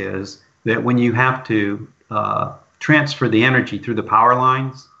physics is that when you have to transfer the energy through the power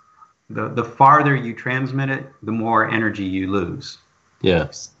lines, the farther you transmit it, the more energy you lose.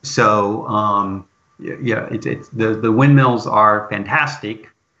 Yeah. So, it's the windmills are fantastic,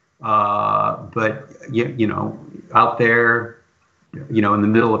 but, out there, in the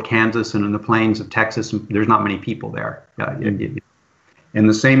middle of Kansas and in the plains of Texas, there's not many people there. And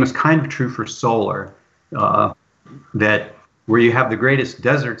the same is kind of true for solar, that where you have the greatest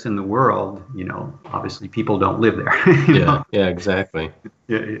deserts in the world, obviously people don't live there. Yeah, exactly.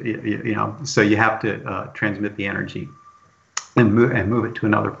 So you have to transmit the energy and move it to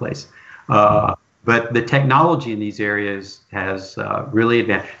another place. But the technology in these areas has really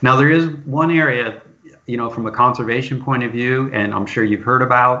advanced. Now, there is one area, from a conservation point of view, and I'm sure you've heard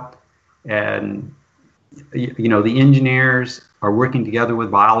about, and, the engineers are working together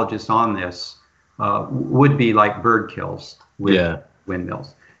with biologists on this, would be like bird kills with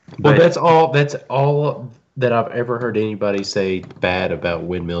windmills. Well, that's all that I've ever heard anybody say bad about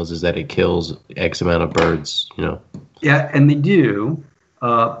windmills, is that it kills X amount of birds, Yeah, and they do,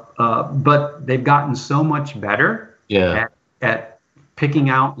 but they've gotten so much better at picking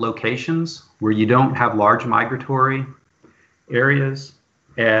out locations where you don't have large migratory areas,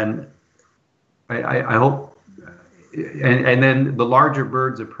 and I hope, and then the larger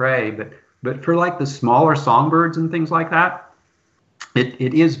birds of prey, but for like the smaller songbirds and things like that,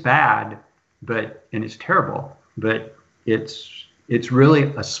 it is bad, and it's terrible, but it's really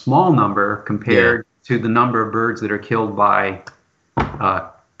a small number compared to the number of birds that are killed by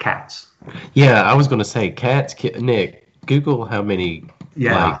cats. Yeah, I was going to say cats. Nick, Google how many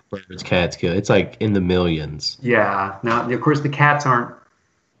birds cats kill. It's like in the millions. Yeah. Now, of course, the cats aren't,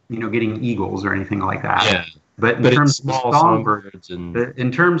 getting eagles or anything like that. Yeah. But in terms of songbirds,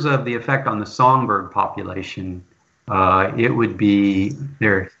 in terms of the effect on the songbird population, it would be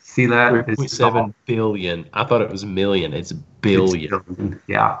there. See that? 3.7 billion. I thought it was million. It's billion.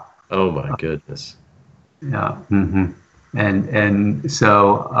 Yeah. Oh my goodness. Yeah. Mm-hmm. And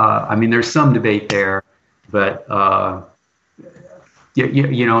so I mean, there's some debate there, but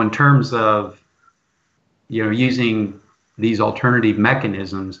in terms of using these alternative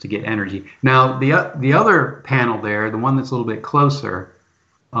mechanisms to get energy. Now, the other panel there, the one that's a little bit closer,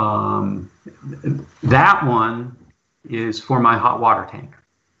 that one is for my hot water tank.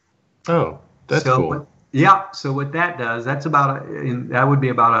 Oh, that's cool. So what that does, I think it's about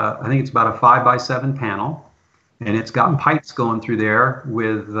a 5x7 panel, and it's got pipes going through there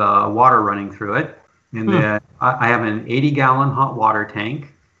with water running through it. And then I have an 80-gallon hot water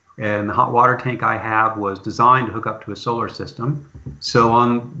tank. And the hot water tank I have was designed to hook up to a solar system. So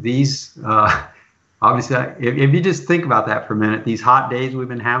on these, obviously, if you just think about that for a minute, these hot days we've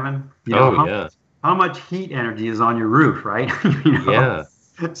been having, how much heat energy is on your roof, right? Yeah.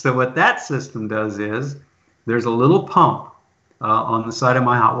 So what that system does is there's a little pump on the side of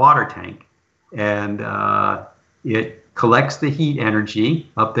my hot water tank, and it collects the heat energy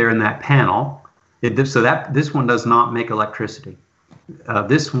up there in that panel. This one does not make electricity.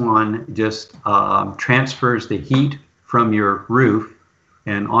 This one just transfers the heat from your roof,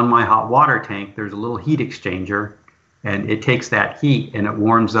 and on my hot water tank, there's a little heat exchanger, and it takes that heat and it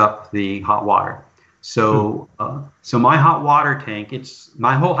warms up the hot water. So, so my hot water tank,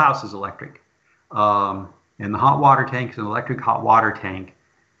 my whole house is electric, and the hot water tank is an electric hot water tank.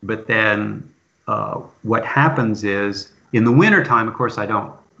 But then, what happens is in the wintertime, of course, I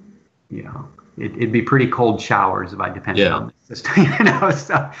don't, it'd be pretty cold showers if I depended Yeah. on the system.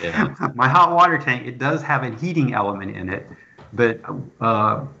 So Yeah. my hot water tank, it does have a heating element in it, but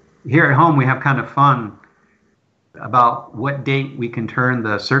here at home we have kind of fun about what date we can turn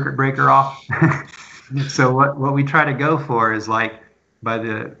the circuit breaker off. So what we try to go for is like by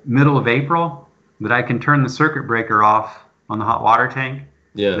the middle of April that I can turn the circuit breaker off on the hot water tank.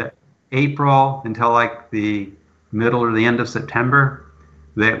 Yeah. That April until like the middle or the end of September,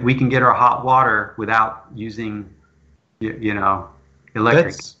 that we can get our hot water without using,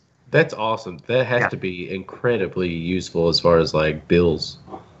 electric. That's awesome. That has to be incredibly useful as far as like bills.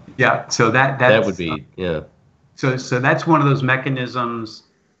 Yeah. So that would be So that's one of those mechanisms,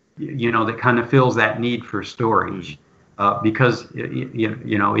 that kind of fills that need for storage, because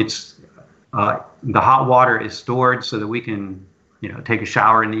it's the hot water is stored so that we can take a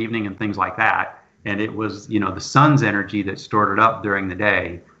shower in the evening and things like that. And it was the sun's energy that stored it up during the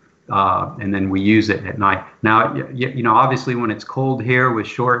day, and then we use it at night. Now obviously when it's cold here with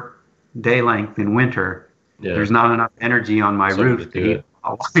short day length in winter, there's not enough energy on my roof to heat.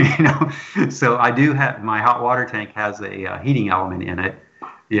 So I do have my hot water tank has a heating element in it,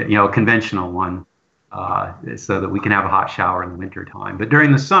 a conventional one, so that we can have a hot shower in the winter time. But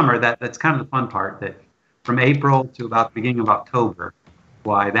during the summer, that's kind of the fun part, that from April to about the beginning of October,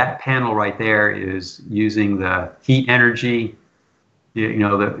 that panel right there is using the heat energy,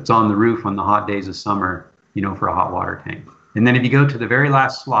 that it's on the roof on the hot days of summer, for a hot water tank. And then if you go to the very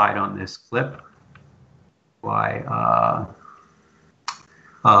last slide on this clip, that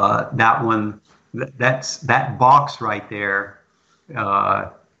one, that box right there,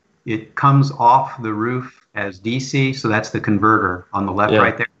 it comes off the roof as DC, so that's the converter on the left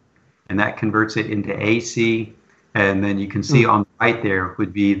right there, and that converts it into AC, and then you can see on the right there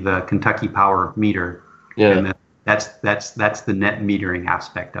would be the Kentucky Power meter, and that's the net metering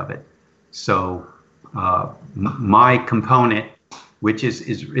aspect of it. So my component, which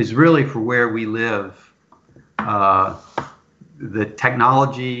is really for where we live, the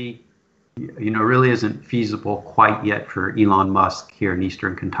technology, really isn't feasible quite yet for Elon Musk here in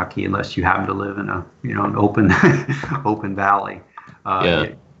Eastern Kentucky, unless you happen to live in an open open valley.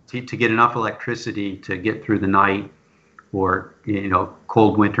 To get enough electricity to get through the night, or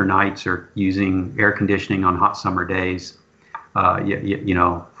cold winter nights, or using air conditioning on hot summer days,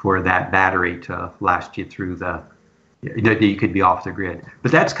 for that battery to last you through you could be off the grid.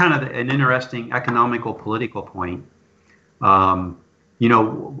 But that's kind of an interesting economical, political point.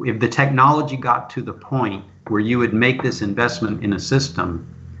 If the technology got to the point where you would make this investment in a system,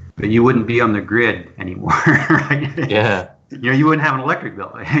 but you wouldn't be on the grid anymore, right? Yeah. You wouldn't have an electric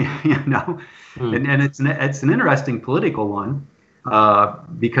bill, And it's an interesting political one,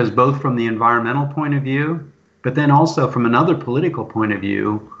 because both from the environmental point of view, but then also from another political point of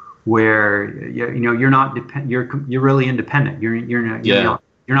view, where you're not you're really independent. You're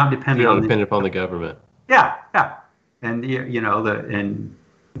not dependent upon the government. Yeah. And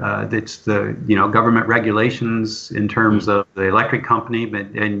it's the government regulations in terms of the electric company,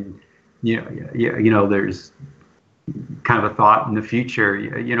 but there's kind of a thought in the future.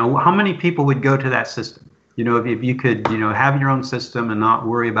 How many people would go to that system? If you could have your own system and not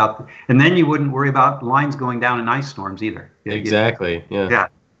worry about, and then you wouldn't worry about lines going down in ice storms either. Exactly. Yeah. Yeah.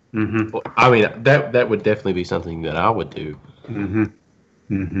 Mm-hmm. Well, I mean, that would definitely be something that I would do. Mm-hmm.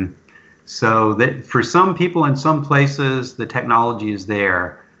 Mm-hmm. So that for some people in some places the technology is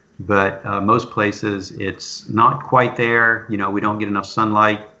there, but most places it's not quite there. We don't get enough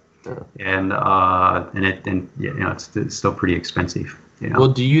sunlight, and it's still pretty expensive. Well,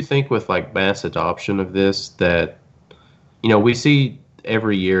 do you think with like mass adoption of this that we see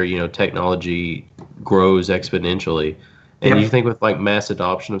every year technology grows exponentially, and you think with like mass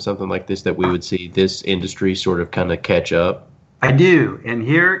adoption of something like this that we would see this industry sort of kind of catch up? I do, and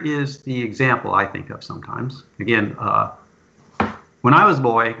here is the example I think of sometimes. Again, when I was a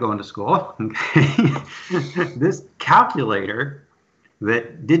boy going to school, this calculator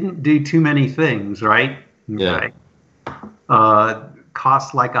that didn't do too many things, right? Okay,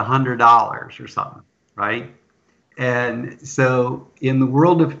 cost like $100 or something, right? And so in the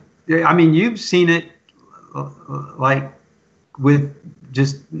world of, you've seen it like with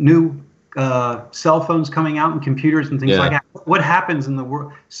just new cell phones coming out and computers and things like that. What happens in the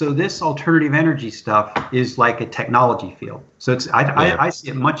world? So this alternative energy stuff is like a technology field. So it's I see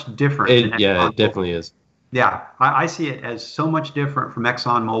it much different. It definitely is. Yeah, I see it as so much different from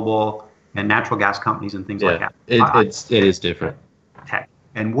ExxonMobil and natural gas companies and things like that. It is different. Tech.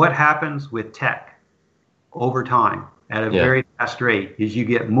 And what happens with tech over time at a very fast rate is you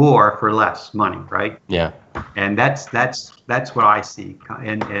get more for less money, right? Yeah. And that's what I see.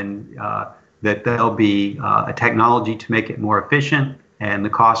 And that there'll be a technology to make it more efficient, and the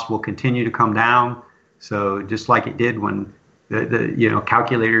cost will continue to come down. So just like it did when the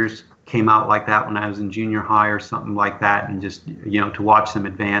calculators came out like that when I was in junior high or something like that, and just to watch them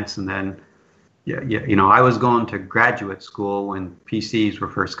advance. And then I was going to graduate school when PCs were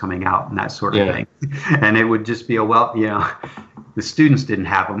first coming out and that sort of thing, and it would just be the students didn't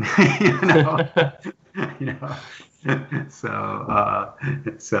have them, So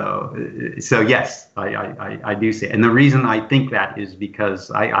yes, I do see it. And the reason I think that is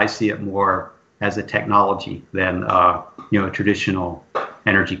because I see it more as a technology than a traditional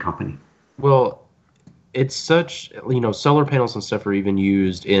energy company. Well, it's such, solar panels and stuff are even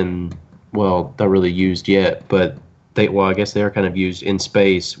used in, well, not really used yet, but I guess they are kind of used in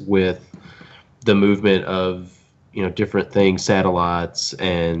space with the movement of, different things, satellites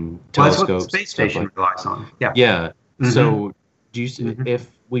and telescopes. That's what the space station relies on. Yeah. Yeah. Mm-hmm. So do you, if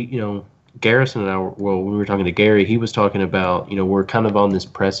we, Garrison and I, when we were talking to Gary, he was talking about, we're kind of on this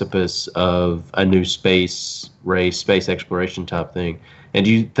precipice of a new space race, space exploration type thing. And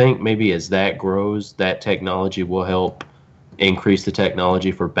do you think maybe as that grows, that technology will help increase the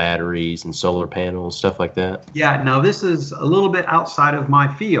technology for batteries and solar panels, stuff like that? Yeah, now this is a little bit outside of my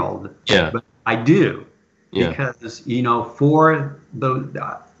field. Yeah. But I do. Yeah. Because, for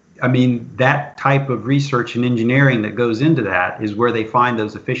that type of research and engineering that goes into that is where they find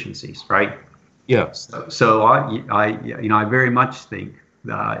those efficiencies, right? Yeah. So I very much think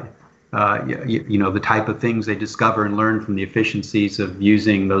the type of things they discover and learn from the efficiencies of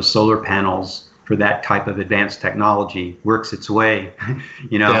using those solar panels for that type of advanced technology works its way,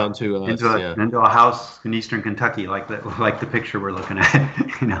 down to us, into a house in eastern Kentucky, like the picture we're looking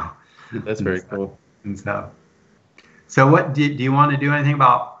at, That's very cool. And so what do you want to do anything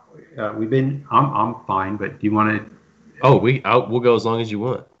about? I'm fine, but do you want to? Oh, we'll go as long as you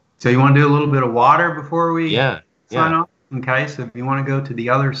want. So you want to do a little bit of water before we sign off? Okay, so if you want to go to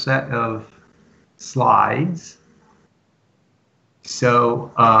the other set of slides.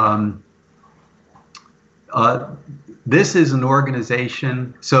 So this is an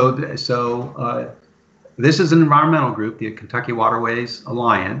organization. So this is an environmental group, the Kentucky Waterways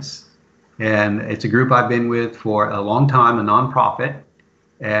Alliance, and it's a group I've been with for a long time, a nonprofit,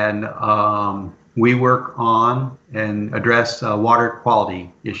 and we work on and address water quality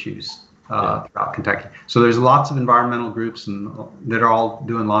issues throughout Kentucky. So there's lots of environmental groups that are all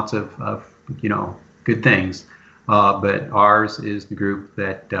doing lots of good things, but ours is the group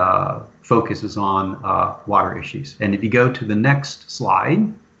that focuses on water issues. And if you go to the next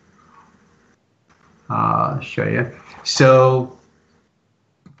slide, I'll show you. So,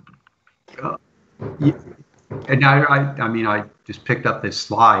 and I just picked up this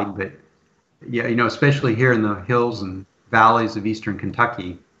slide, but especially here in the hills and valleys of eastern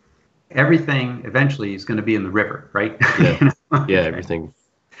Kentucky, everything eventually is going to be in the river, right? Yeah, everything.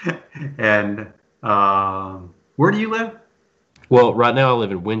 And where do you live? Well, right now I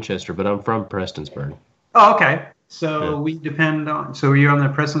live in Winchester, but I'm from Prestonsburg. Oh, okay. So we depend on. So you're on the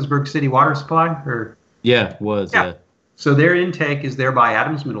Prestonsburg City Water Supply, or? Yeah, yeah. So their intake is there by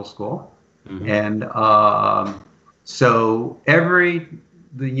Adams Middle School, and so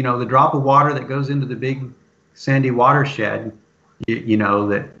the drop of water that goes into the big sandy watershed,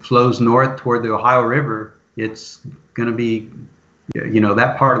 that flows north toward the Ohio River, it's going to be,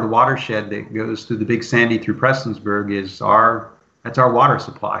 that part of the watershed that goes through the big sandy through Prestonsburg that's our water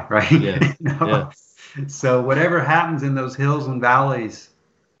supply, right? Yeah. So whatever happens in those hills and valleys,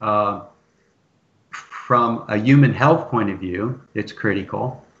 from a human health point of view, it's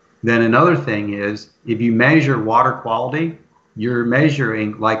critical. Then another thing is, if you measure water quality, you're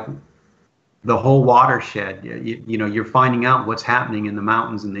measuring like the whole watershed. You're finding out what's happening in the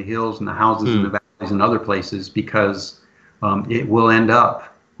mountains and the hills and the houses and the valleys and other places, because it will end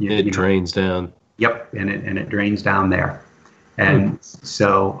up. It drains down. Yep, and it drains down there, and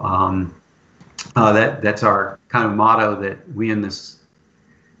so that's our kind of motto, that we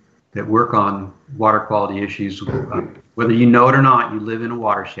that work on water quality issues, whether you know it or not, you live in a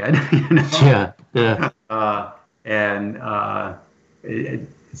watershed. Yeah. And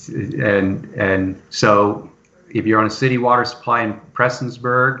so if you're on a city water supply in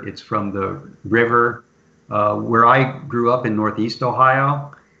Prestonsburg, it's from the river. Where I grew up in Northeast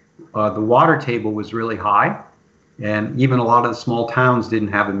Ohio, the water table was really high, and even a lot of the small towns didn't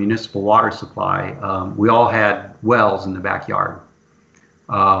have a municipal water supply. We all had wells in the backyard.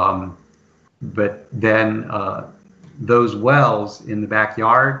 But then those wells in the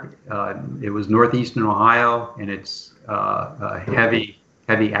backyard, it was northeastern Ohio, and it's a heavy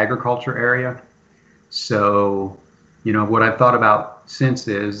agriculture area. So, what I've thought about since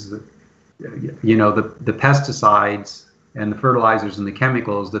is, the pesticides and the fertilizers and the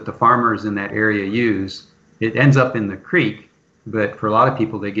chemicals that the farmers in that area use, it ends up in the creek. But for a lot of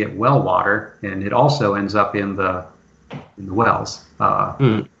people, they get well water, and it also ends up in the wells.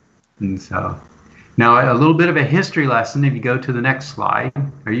 And so, now a little bit of a history lesson. If you go to the next slide,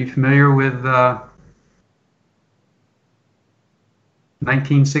 are you familiar with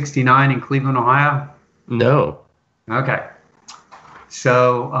 1969 in Cleveland, Ohio? No. Okay.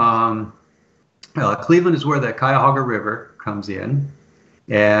 So Cleveland is where the Cuyahoga River comes in,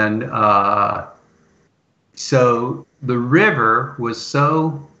 and so the river was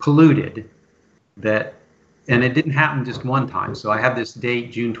so polluted that, and it didn't happen just one time. So I have this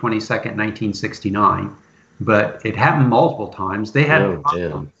date, June 22nd, 1969, but it happened multiple times. They had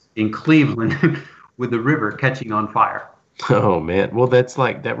problems in Cleveland with the river catching on fire. Oh man. Well,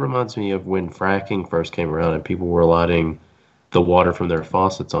 that reminds me of when fracking first came around and people were lighting the water from their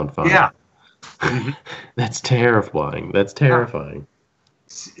faucets on fire. Yeah. That's terrifying. That's terrifying.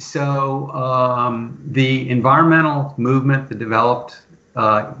 So the environmental movement that developed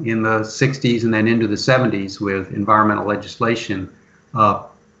in the 60s and then into the 70s with environmental legislation,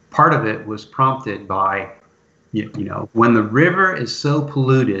 part of it was prompted by, when the river is so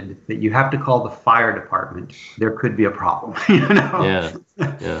polluted that you have to call the fire department, there could be a problem.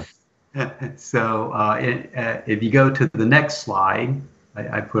 Yeah. So if you go to the next slide,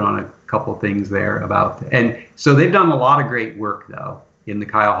 I put on a couple things there about, and so they've done a lot of great work though in the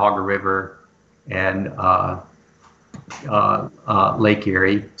Cuyahoga River and Lake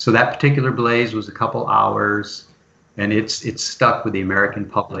Erie. So that particular blaze was a couple hours, and it's stuck with the American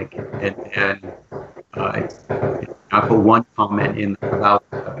public. And I put one comment in about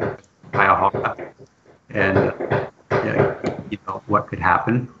Cuyahoga and what could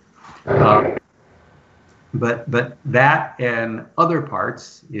happen. But that and other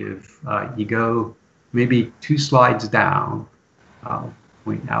parts, if you go maybe 2 slides down, I'll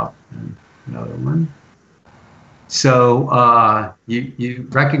point out another one. So you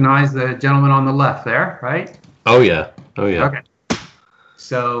recognize the gentleman on the left there, right? Oh yeah. Okay.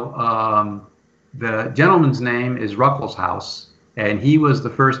 So the gentleman's name is Ruckelshaus, and he was the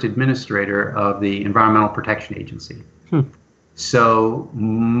first administrator of the Environmental Protection Agency. So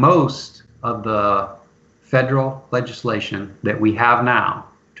most of the federal legislation that we have now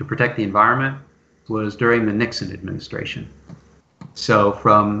to protect the environment was during the Nixon administration. So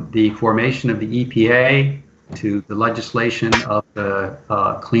from the formation of the EPA to the legislation of the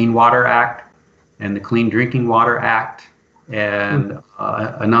Clean Water Act and the Clean Drinking Water Act and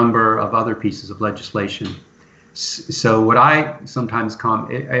a number of other pieces of legislation. So what I sometimes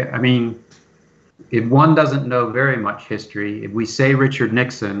I mean, if one doesn't know very much history, if we say Richard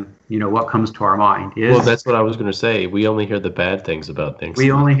Nixon, what comes to our mind is... Well, that's what I was going to say. We only hear the bad things about things.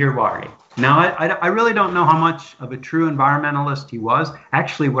 We only hear Watergate. Now, I really don't know how much of a true environmentalist he was.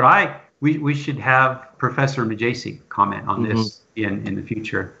 Actually, we should have Professor Majacek comment on this in the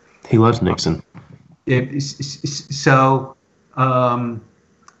future. He loves Nixon.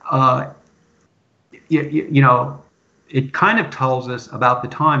 It kind of tells us about the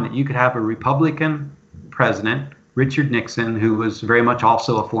time that you could have a Republican president, Richard Nixon, who was very much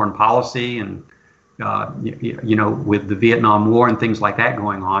also a foreign policy and, with the Vietnam War and things like that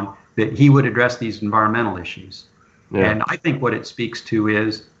going on, that he would address these environmental issues. Yeah. And I think what it speaks to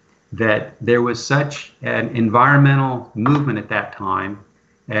is that there was such an environmental movement at that time,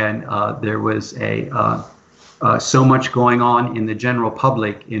 and there was so much going on in the general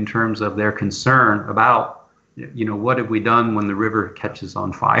public in terms of their concern about, what have we done when the river catches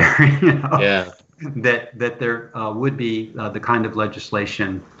on fire? Yeah. That there would be the kind of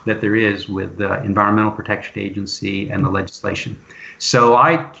legislation that there is with the Environmental Protection Agency and the legislation. So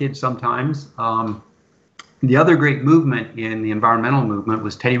I kid sometimes. The other great movement in the environmental movement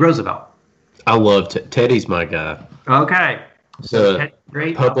was Teddy Roosevelt. I love Teddy's my guy. Okay. So Teddy,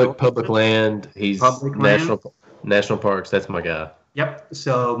 great public land. He's public national parks. That's my guy. Yep.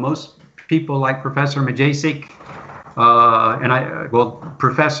 So most people like Professor Majacek,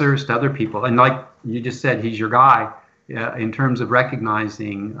 professors to other people, and like you just said, he's your guy. In terms of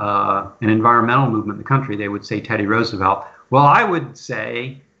recognizing an environmental movement in the country, they would say Teddy Roosevelt. Well, I would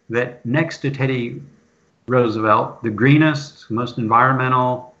say that next to Teddy Roosevelt, the greenest, most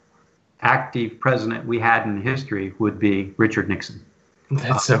environmental, active president we had in history would be Richard Nixon.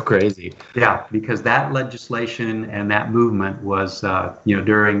 That's so crazy. Yeah, because that legislation and that movement was,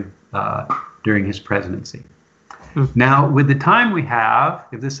 during his presidency. Now, with the time we have,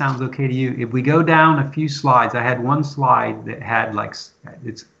 if this sounds okay to you, if we go down a few slides, I had one slide that had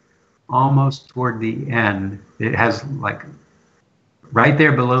it's almost toward the end. It has right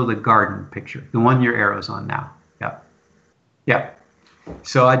there below the garden picture, the one your arrow's on now. Yep. Yep.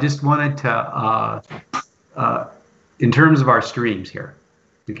 So I just wanted to, in terms of our streams here,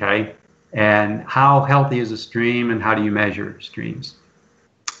 okay, and how healthy is a stream and how do you measure streams?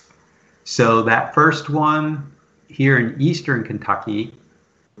 So that first one here in eastern Kentucky,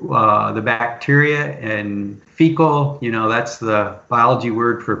 the bacteria and fecal, that's the biology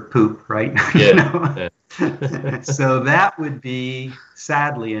word for poop, right? Yeah. So that would be,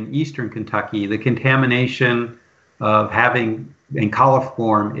 sadly, in eastern Kentucky, the contamination of having in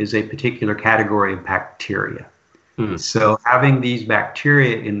coliform is a particular category of bacteria. So having these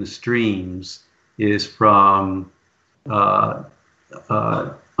bacteria in the streams is from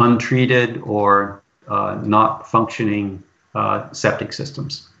untreated or not functioning septic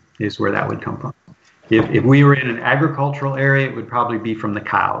systems is where that would come from. If we were in an agricultural area, it would probably be from the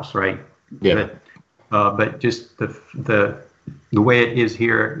cows, right? Yeah. But just the way it is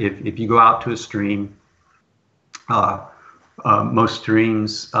here, if you go out to a stream, most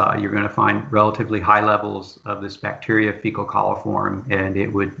streams, you're going to find relatively high levels of this bacteria, fecal coliform, and it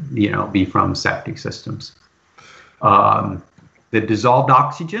would, be from septic systems. The dissolved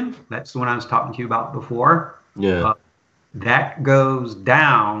oxygen, that's the one I was talking to you about before. Yeah. That goes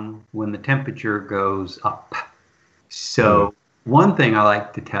down when the temperature goes up. So one thing I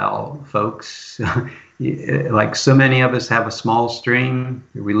like to tell folks, like so many of us have a small stream,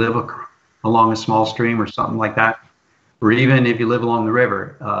 we live along a small stream or something like that, or even if you live along the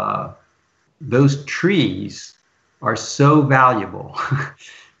river, those trees are so valuable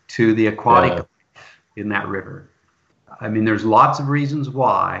to the aquatic life in that river. I mean, there's lots of reasons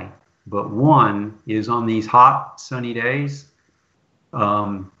why, but one is on these hot, sunny days,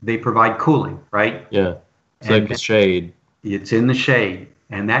 they provide cooling, right? Yeah, it's like the shade. It's in the shade,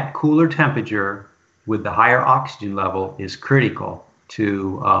 and that cooler temperature with the higher oxygen level is critical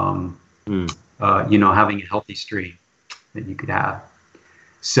to, having a healthy stream that you could have.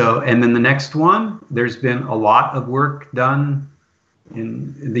 So, and then the next one, there's been a lot of work done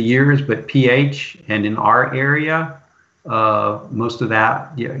in the years, but pH, and in our area, most of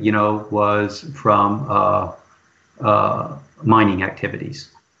that, was from mining activities.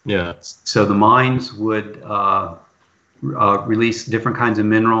 Yeah. So the mines would release different kinds of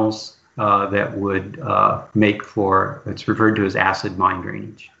minerals that would make for, it's referred to as acid mine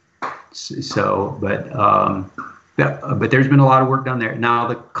drainage. So, but there's been a lot of work done there. Now,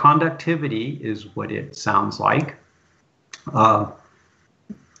 the conductivity is what it sounds like.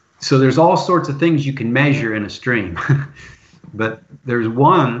 So there's all sorts of things you can measure in a stream, but there's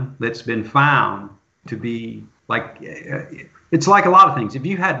one that's been found to be like, it's like a lot of things. If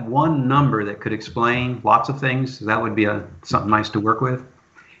you had one number that could explain lots of things, that would be something nice to work with.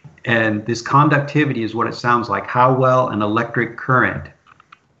 And this conductivity is what it sounds like, how well an electric current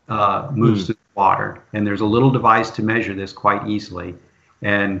moves through the water. And there's a little device to measure this quite easily.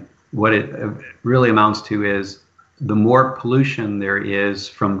 And what it really amounts to is, the more pollution there is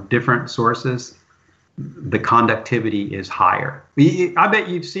from different sources, the conductivity is higher. I bet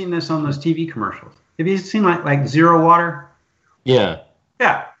you've seen this on those TV commercials. Have you seen like Zero Water? Yeah.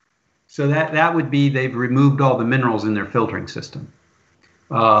 Yeah. So that would be, they've removed all the minerals in their filtering system.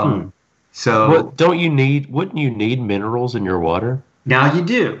 So wouldn't you need minerals in your water? Now you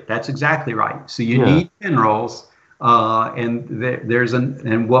do. That's exactly right. So you need minerals.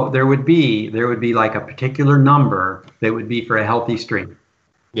 And what there would be like a particular number that would be for a healthy stream.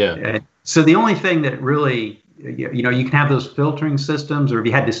 Yeah. And so the only thing that really, you can have those filtering systems, or if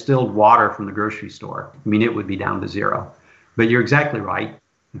you had distilled water from the grocery store, I mean, it would be down to zero. But you're exactly right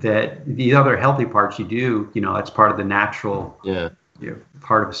that the other healthy parts you do, that's part of the natural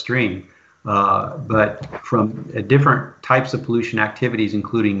part of a stream. But from different types of pollution activities,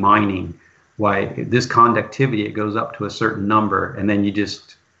 including mining, why this conductivity, it goes up to a certain number, and then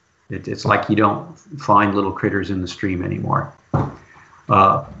it's like you don't find little critters in the stream anymore.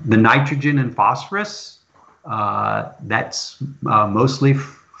 The nitrogen and phosphorus, that's mostly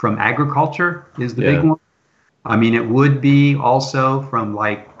from agriculture is the big one. I mean, it would be also from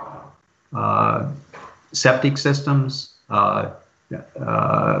like septic systems, but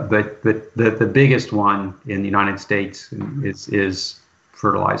the biggest one in the United States is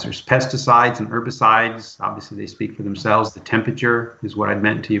fertilizers, pesticides and herbicides. Obviously, they speak for themselves. The temperature is what I'd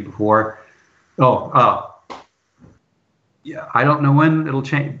meant to you before. Yeah, I don't know when it'll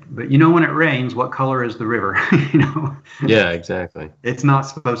change, but when it rains, what color is the river? Yeah, exactly. It's not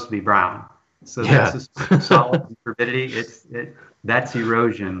supposed to be brown. So that's just solid turbidity. That's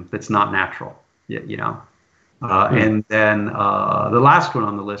erosion. That's not natural. And then the last one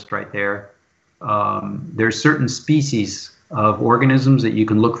on the list right there. There's certain species of organisms that you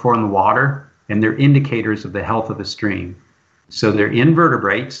can look for in the water, and they're indicators of the health of the stream. So they're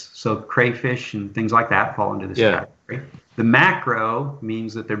invertebrates, so crayfish and things like that fall into this category. The macro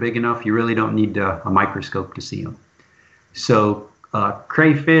means that they're big enough you really don't need a microscope to see them. So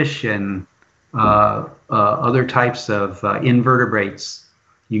crayfish and other types of invertebrates,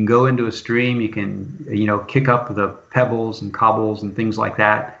 you can go into a stream, you can kick up the pebbles and cobbles and things like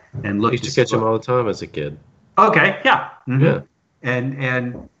that and look. I used to catch them all the time as a kid. Okay, yeah, yeah, and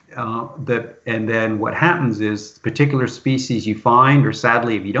then what happens is particular species you find, or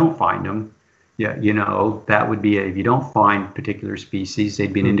sadly if you don't find them, that would be if you don't find particular species,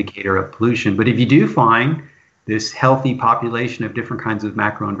 they'd be an indicator of pollution. But if you do find this healthy population of different kinds of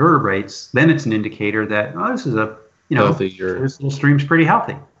macroinvertebrates, then it's an indicator that this is a healthy. This little stream's pretty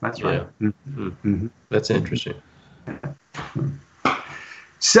healthy. That's right. Yeah. Mm-hmm. That's interesting.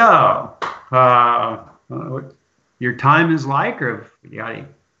 So, what your time is like, or if you got any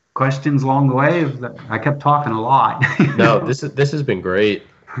questions along the way? I kept talking a lot. No, this has been great.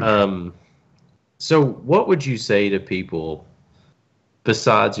 So what would you say to people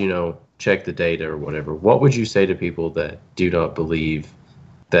besides, check the data or whatever? What would you say to people that do not believe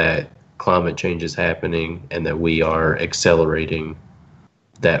that climate change is happening and that we are accelerating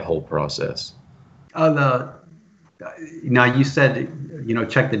that whole process? Now you said,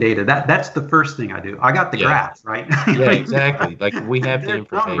 check the data. That's the first thing I do. I got the graphs, right? Yeah, exactly. Like we have the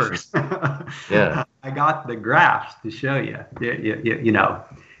information. Yeah. I got the graphs to show you.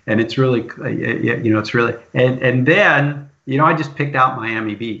 And it's really, it's really, and then, I just picked out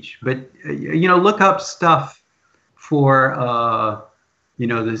Miami Beach, but, look up stuff for,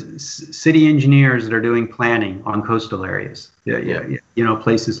 the city engineers that are doing planning on coastal areas,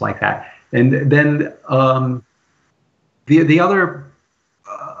 places like that. And then the other,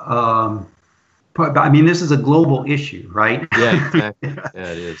 this is a global issue, right? Yeah, exactly.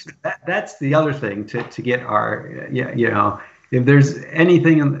 Yeah, it is. That's the other thing to get our, if there's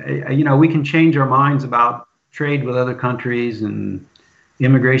anything, we can change our minds about trade with other countries and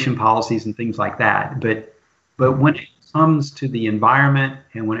immigration policies and things like that. But when it comes to the environment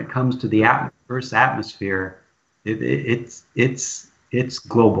and when it comes to the Earth's atmosphere, it's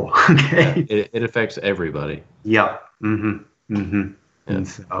global. Okay. It affects everybody. Yep. Mm-hmm. Mm-hmm. Yeah. And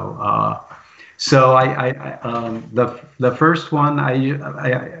so the first one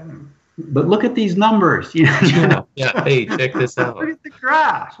but look at these numbers. Yeah. Hey, check this out. Look at the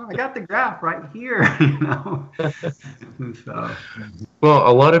graph. I got the graph right here. Well,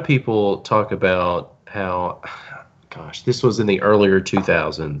 a lot of people talk about how, this was in the earlier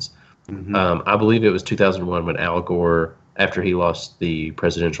 2000s. Mm-hmm. I believe it was 2001 when Al Gore, after he lost the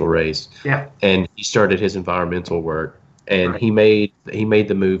presidential race, and he started his environmental work, and he made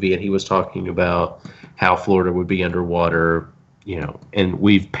the movie, and he was talking about how Florida would be underwater. And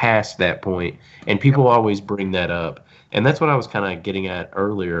we've passed that point, and people always bring that up. And that's what I was kind of getting at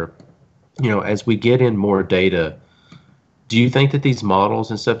earlier. As we get in more data, do you think that these models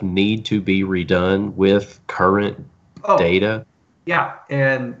and stuff need to be redone with current data? Yeah,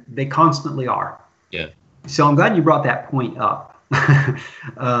 and they constantly are. Yeah. So I'm glad you brought that point up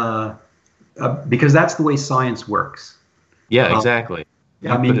because that's the way science works. Yeah, exactly.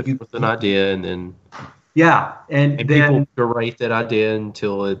 You put an idea and then... Yeah, and then people berate that idea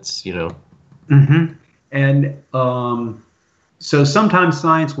until it's, Mm-hmm. And so sometimes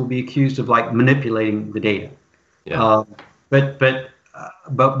science will be accused of manipulating the data. Yeah. But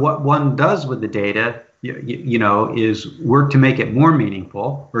what one does with the data, is work to make it more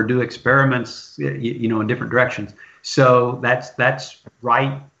meaningful or do experiments, in different directions. So that's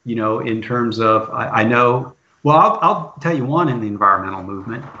right. In terms of I know. Well, I'll tell you one in the environmental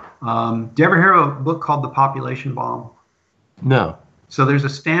movement. Do you ever hear of a book called The Population Bomb? No. So there's a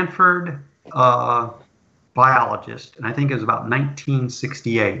Stanford biologist, and I think it was about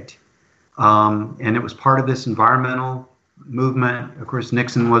 1968. And it was part of this environmental movement. Of course,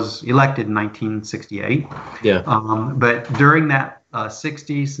 Nixon was elected in 1968. Yeah. But during that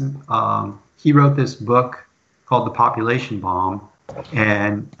 60s, he wrote this book called The Population Bomb.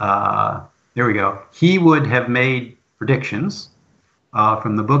 And there we go. He would have made predictions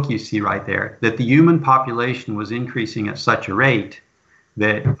from the book you see right there, that the human population was increasing at such a rate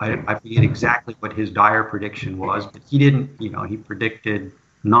that I forget exactly what his dire prediction was, but he didn't, he predicted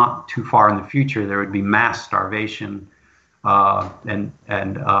not too far in the future there would be mass starvation and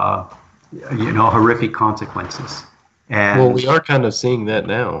horrific consequences. And we are kind of seeing that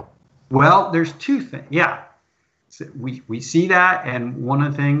now. Well, there's two things. Yeah. So we see that, and one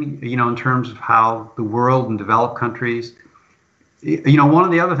of the things, in terms of how the world and developed countries, one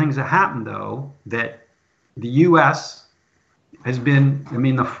of the other things that happened, though, that the U.S. has been, I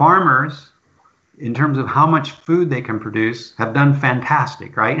mean, the farmers, in terms of how much food they can produce, have done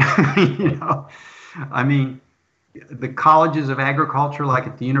fantastic, right? You know, I mean, the colleges of agriculture, like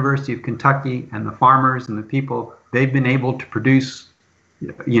at the University of Kentucky, and the farmers and the people, they've been able to produce,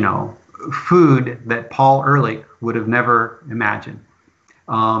 you know, food that Paul Ehrlich would have never imagined.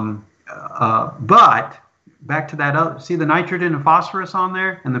 But back to that, see the nitrogen and phosphorus on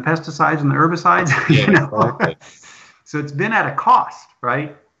there, and the pesticides and the herbicides. Yeah, you know? exactly. So it's been at a cost,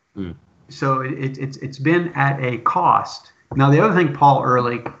 right? Mm. So it's been at a cost. Now the other thing, Paul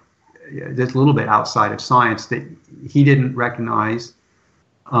Ehrlich, just a little bit outside of science, that he didn't recognize,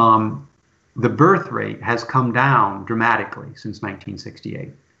 the birth rate has come down dramatically since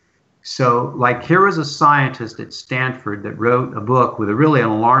 1968. So, like, here was a scientist at Stanford that wrote a book with a really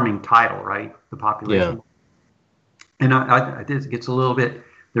alarming title, right? The population. Yeah. And it gets a little bit,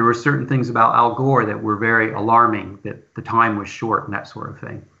 there were certain things about Al Gore that were very alarming, that the time was short and that sort of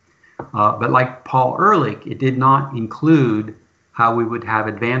thing. But like Paul Ehrlich, it did not include how we would have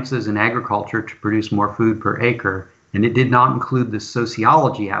advances in agriculture to produce more food per acre. And it did not include the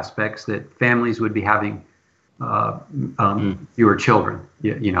sociology aspects that families would be having fewer children,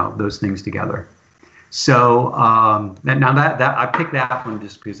 you know, those things together. So now that I picked that one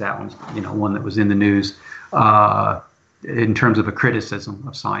just because that one's, you know, one that was in the news in terms of a criticism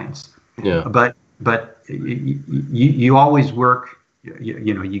of science. Yeah. But you always work,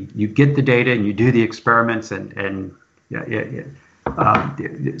 you know, you get the data and you do the experiments and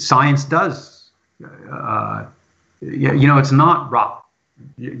science does, you know, it's not rock.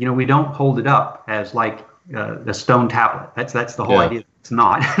 You know, we don't hold it up as like the stone tablet. That's the whole idea. It's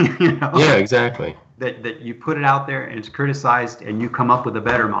not. You know? Yeah, exactly. That you put it out there and it's criticized, and you come up with a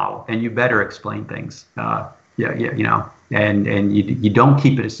better model, and you better explain things. You know, and you don't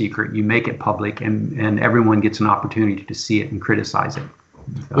keep it a secret. You make it public, and everyone gets an opportunity to see it and criticize it.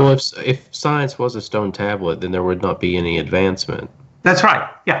 So, well, if science was a stone tablet, then there would not be any advancement. That's right.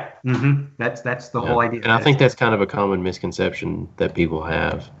 Yeah. Mm-hmm. That's the whole idea. And I think that's kind of a common misconception that people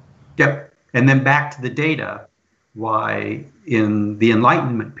have. Yep. And then back to the data, why in the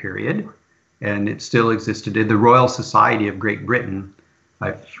Enlightenment period, and it still existed, in the Royal Society of Great Britain,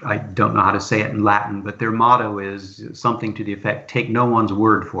 I don't know how to say it in Latin, but their motto is something to the effect, take no one's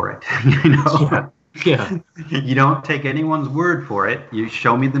word for it. You know? Yeah. You don't take anyone's word for it. You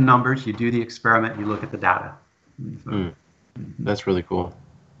show me the numbers, you do the experiment, you look at the data. So, that's really cool.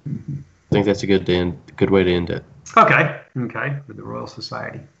 I think that's a good way to end it. Okay, with the Royal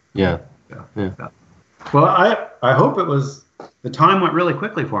Society. Yeah. Yeah. Well, I hope it was, the time went really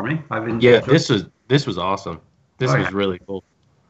quickly for me. This was awesome. This was really cool.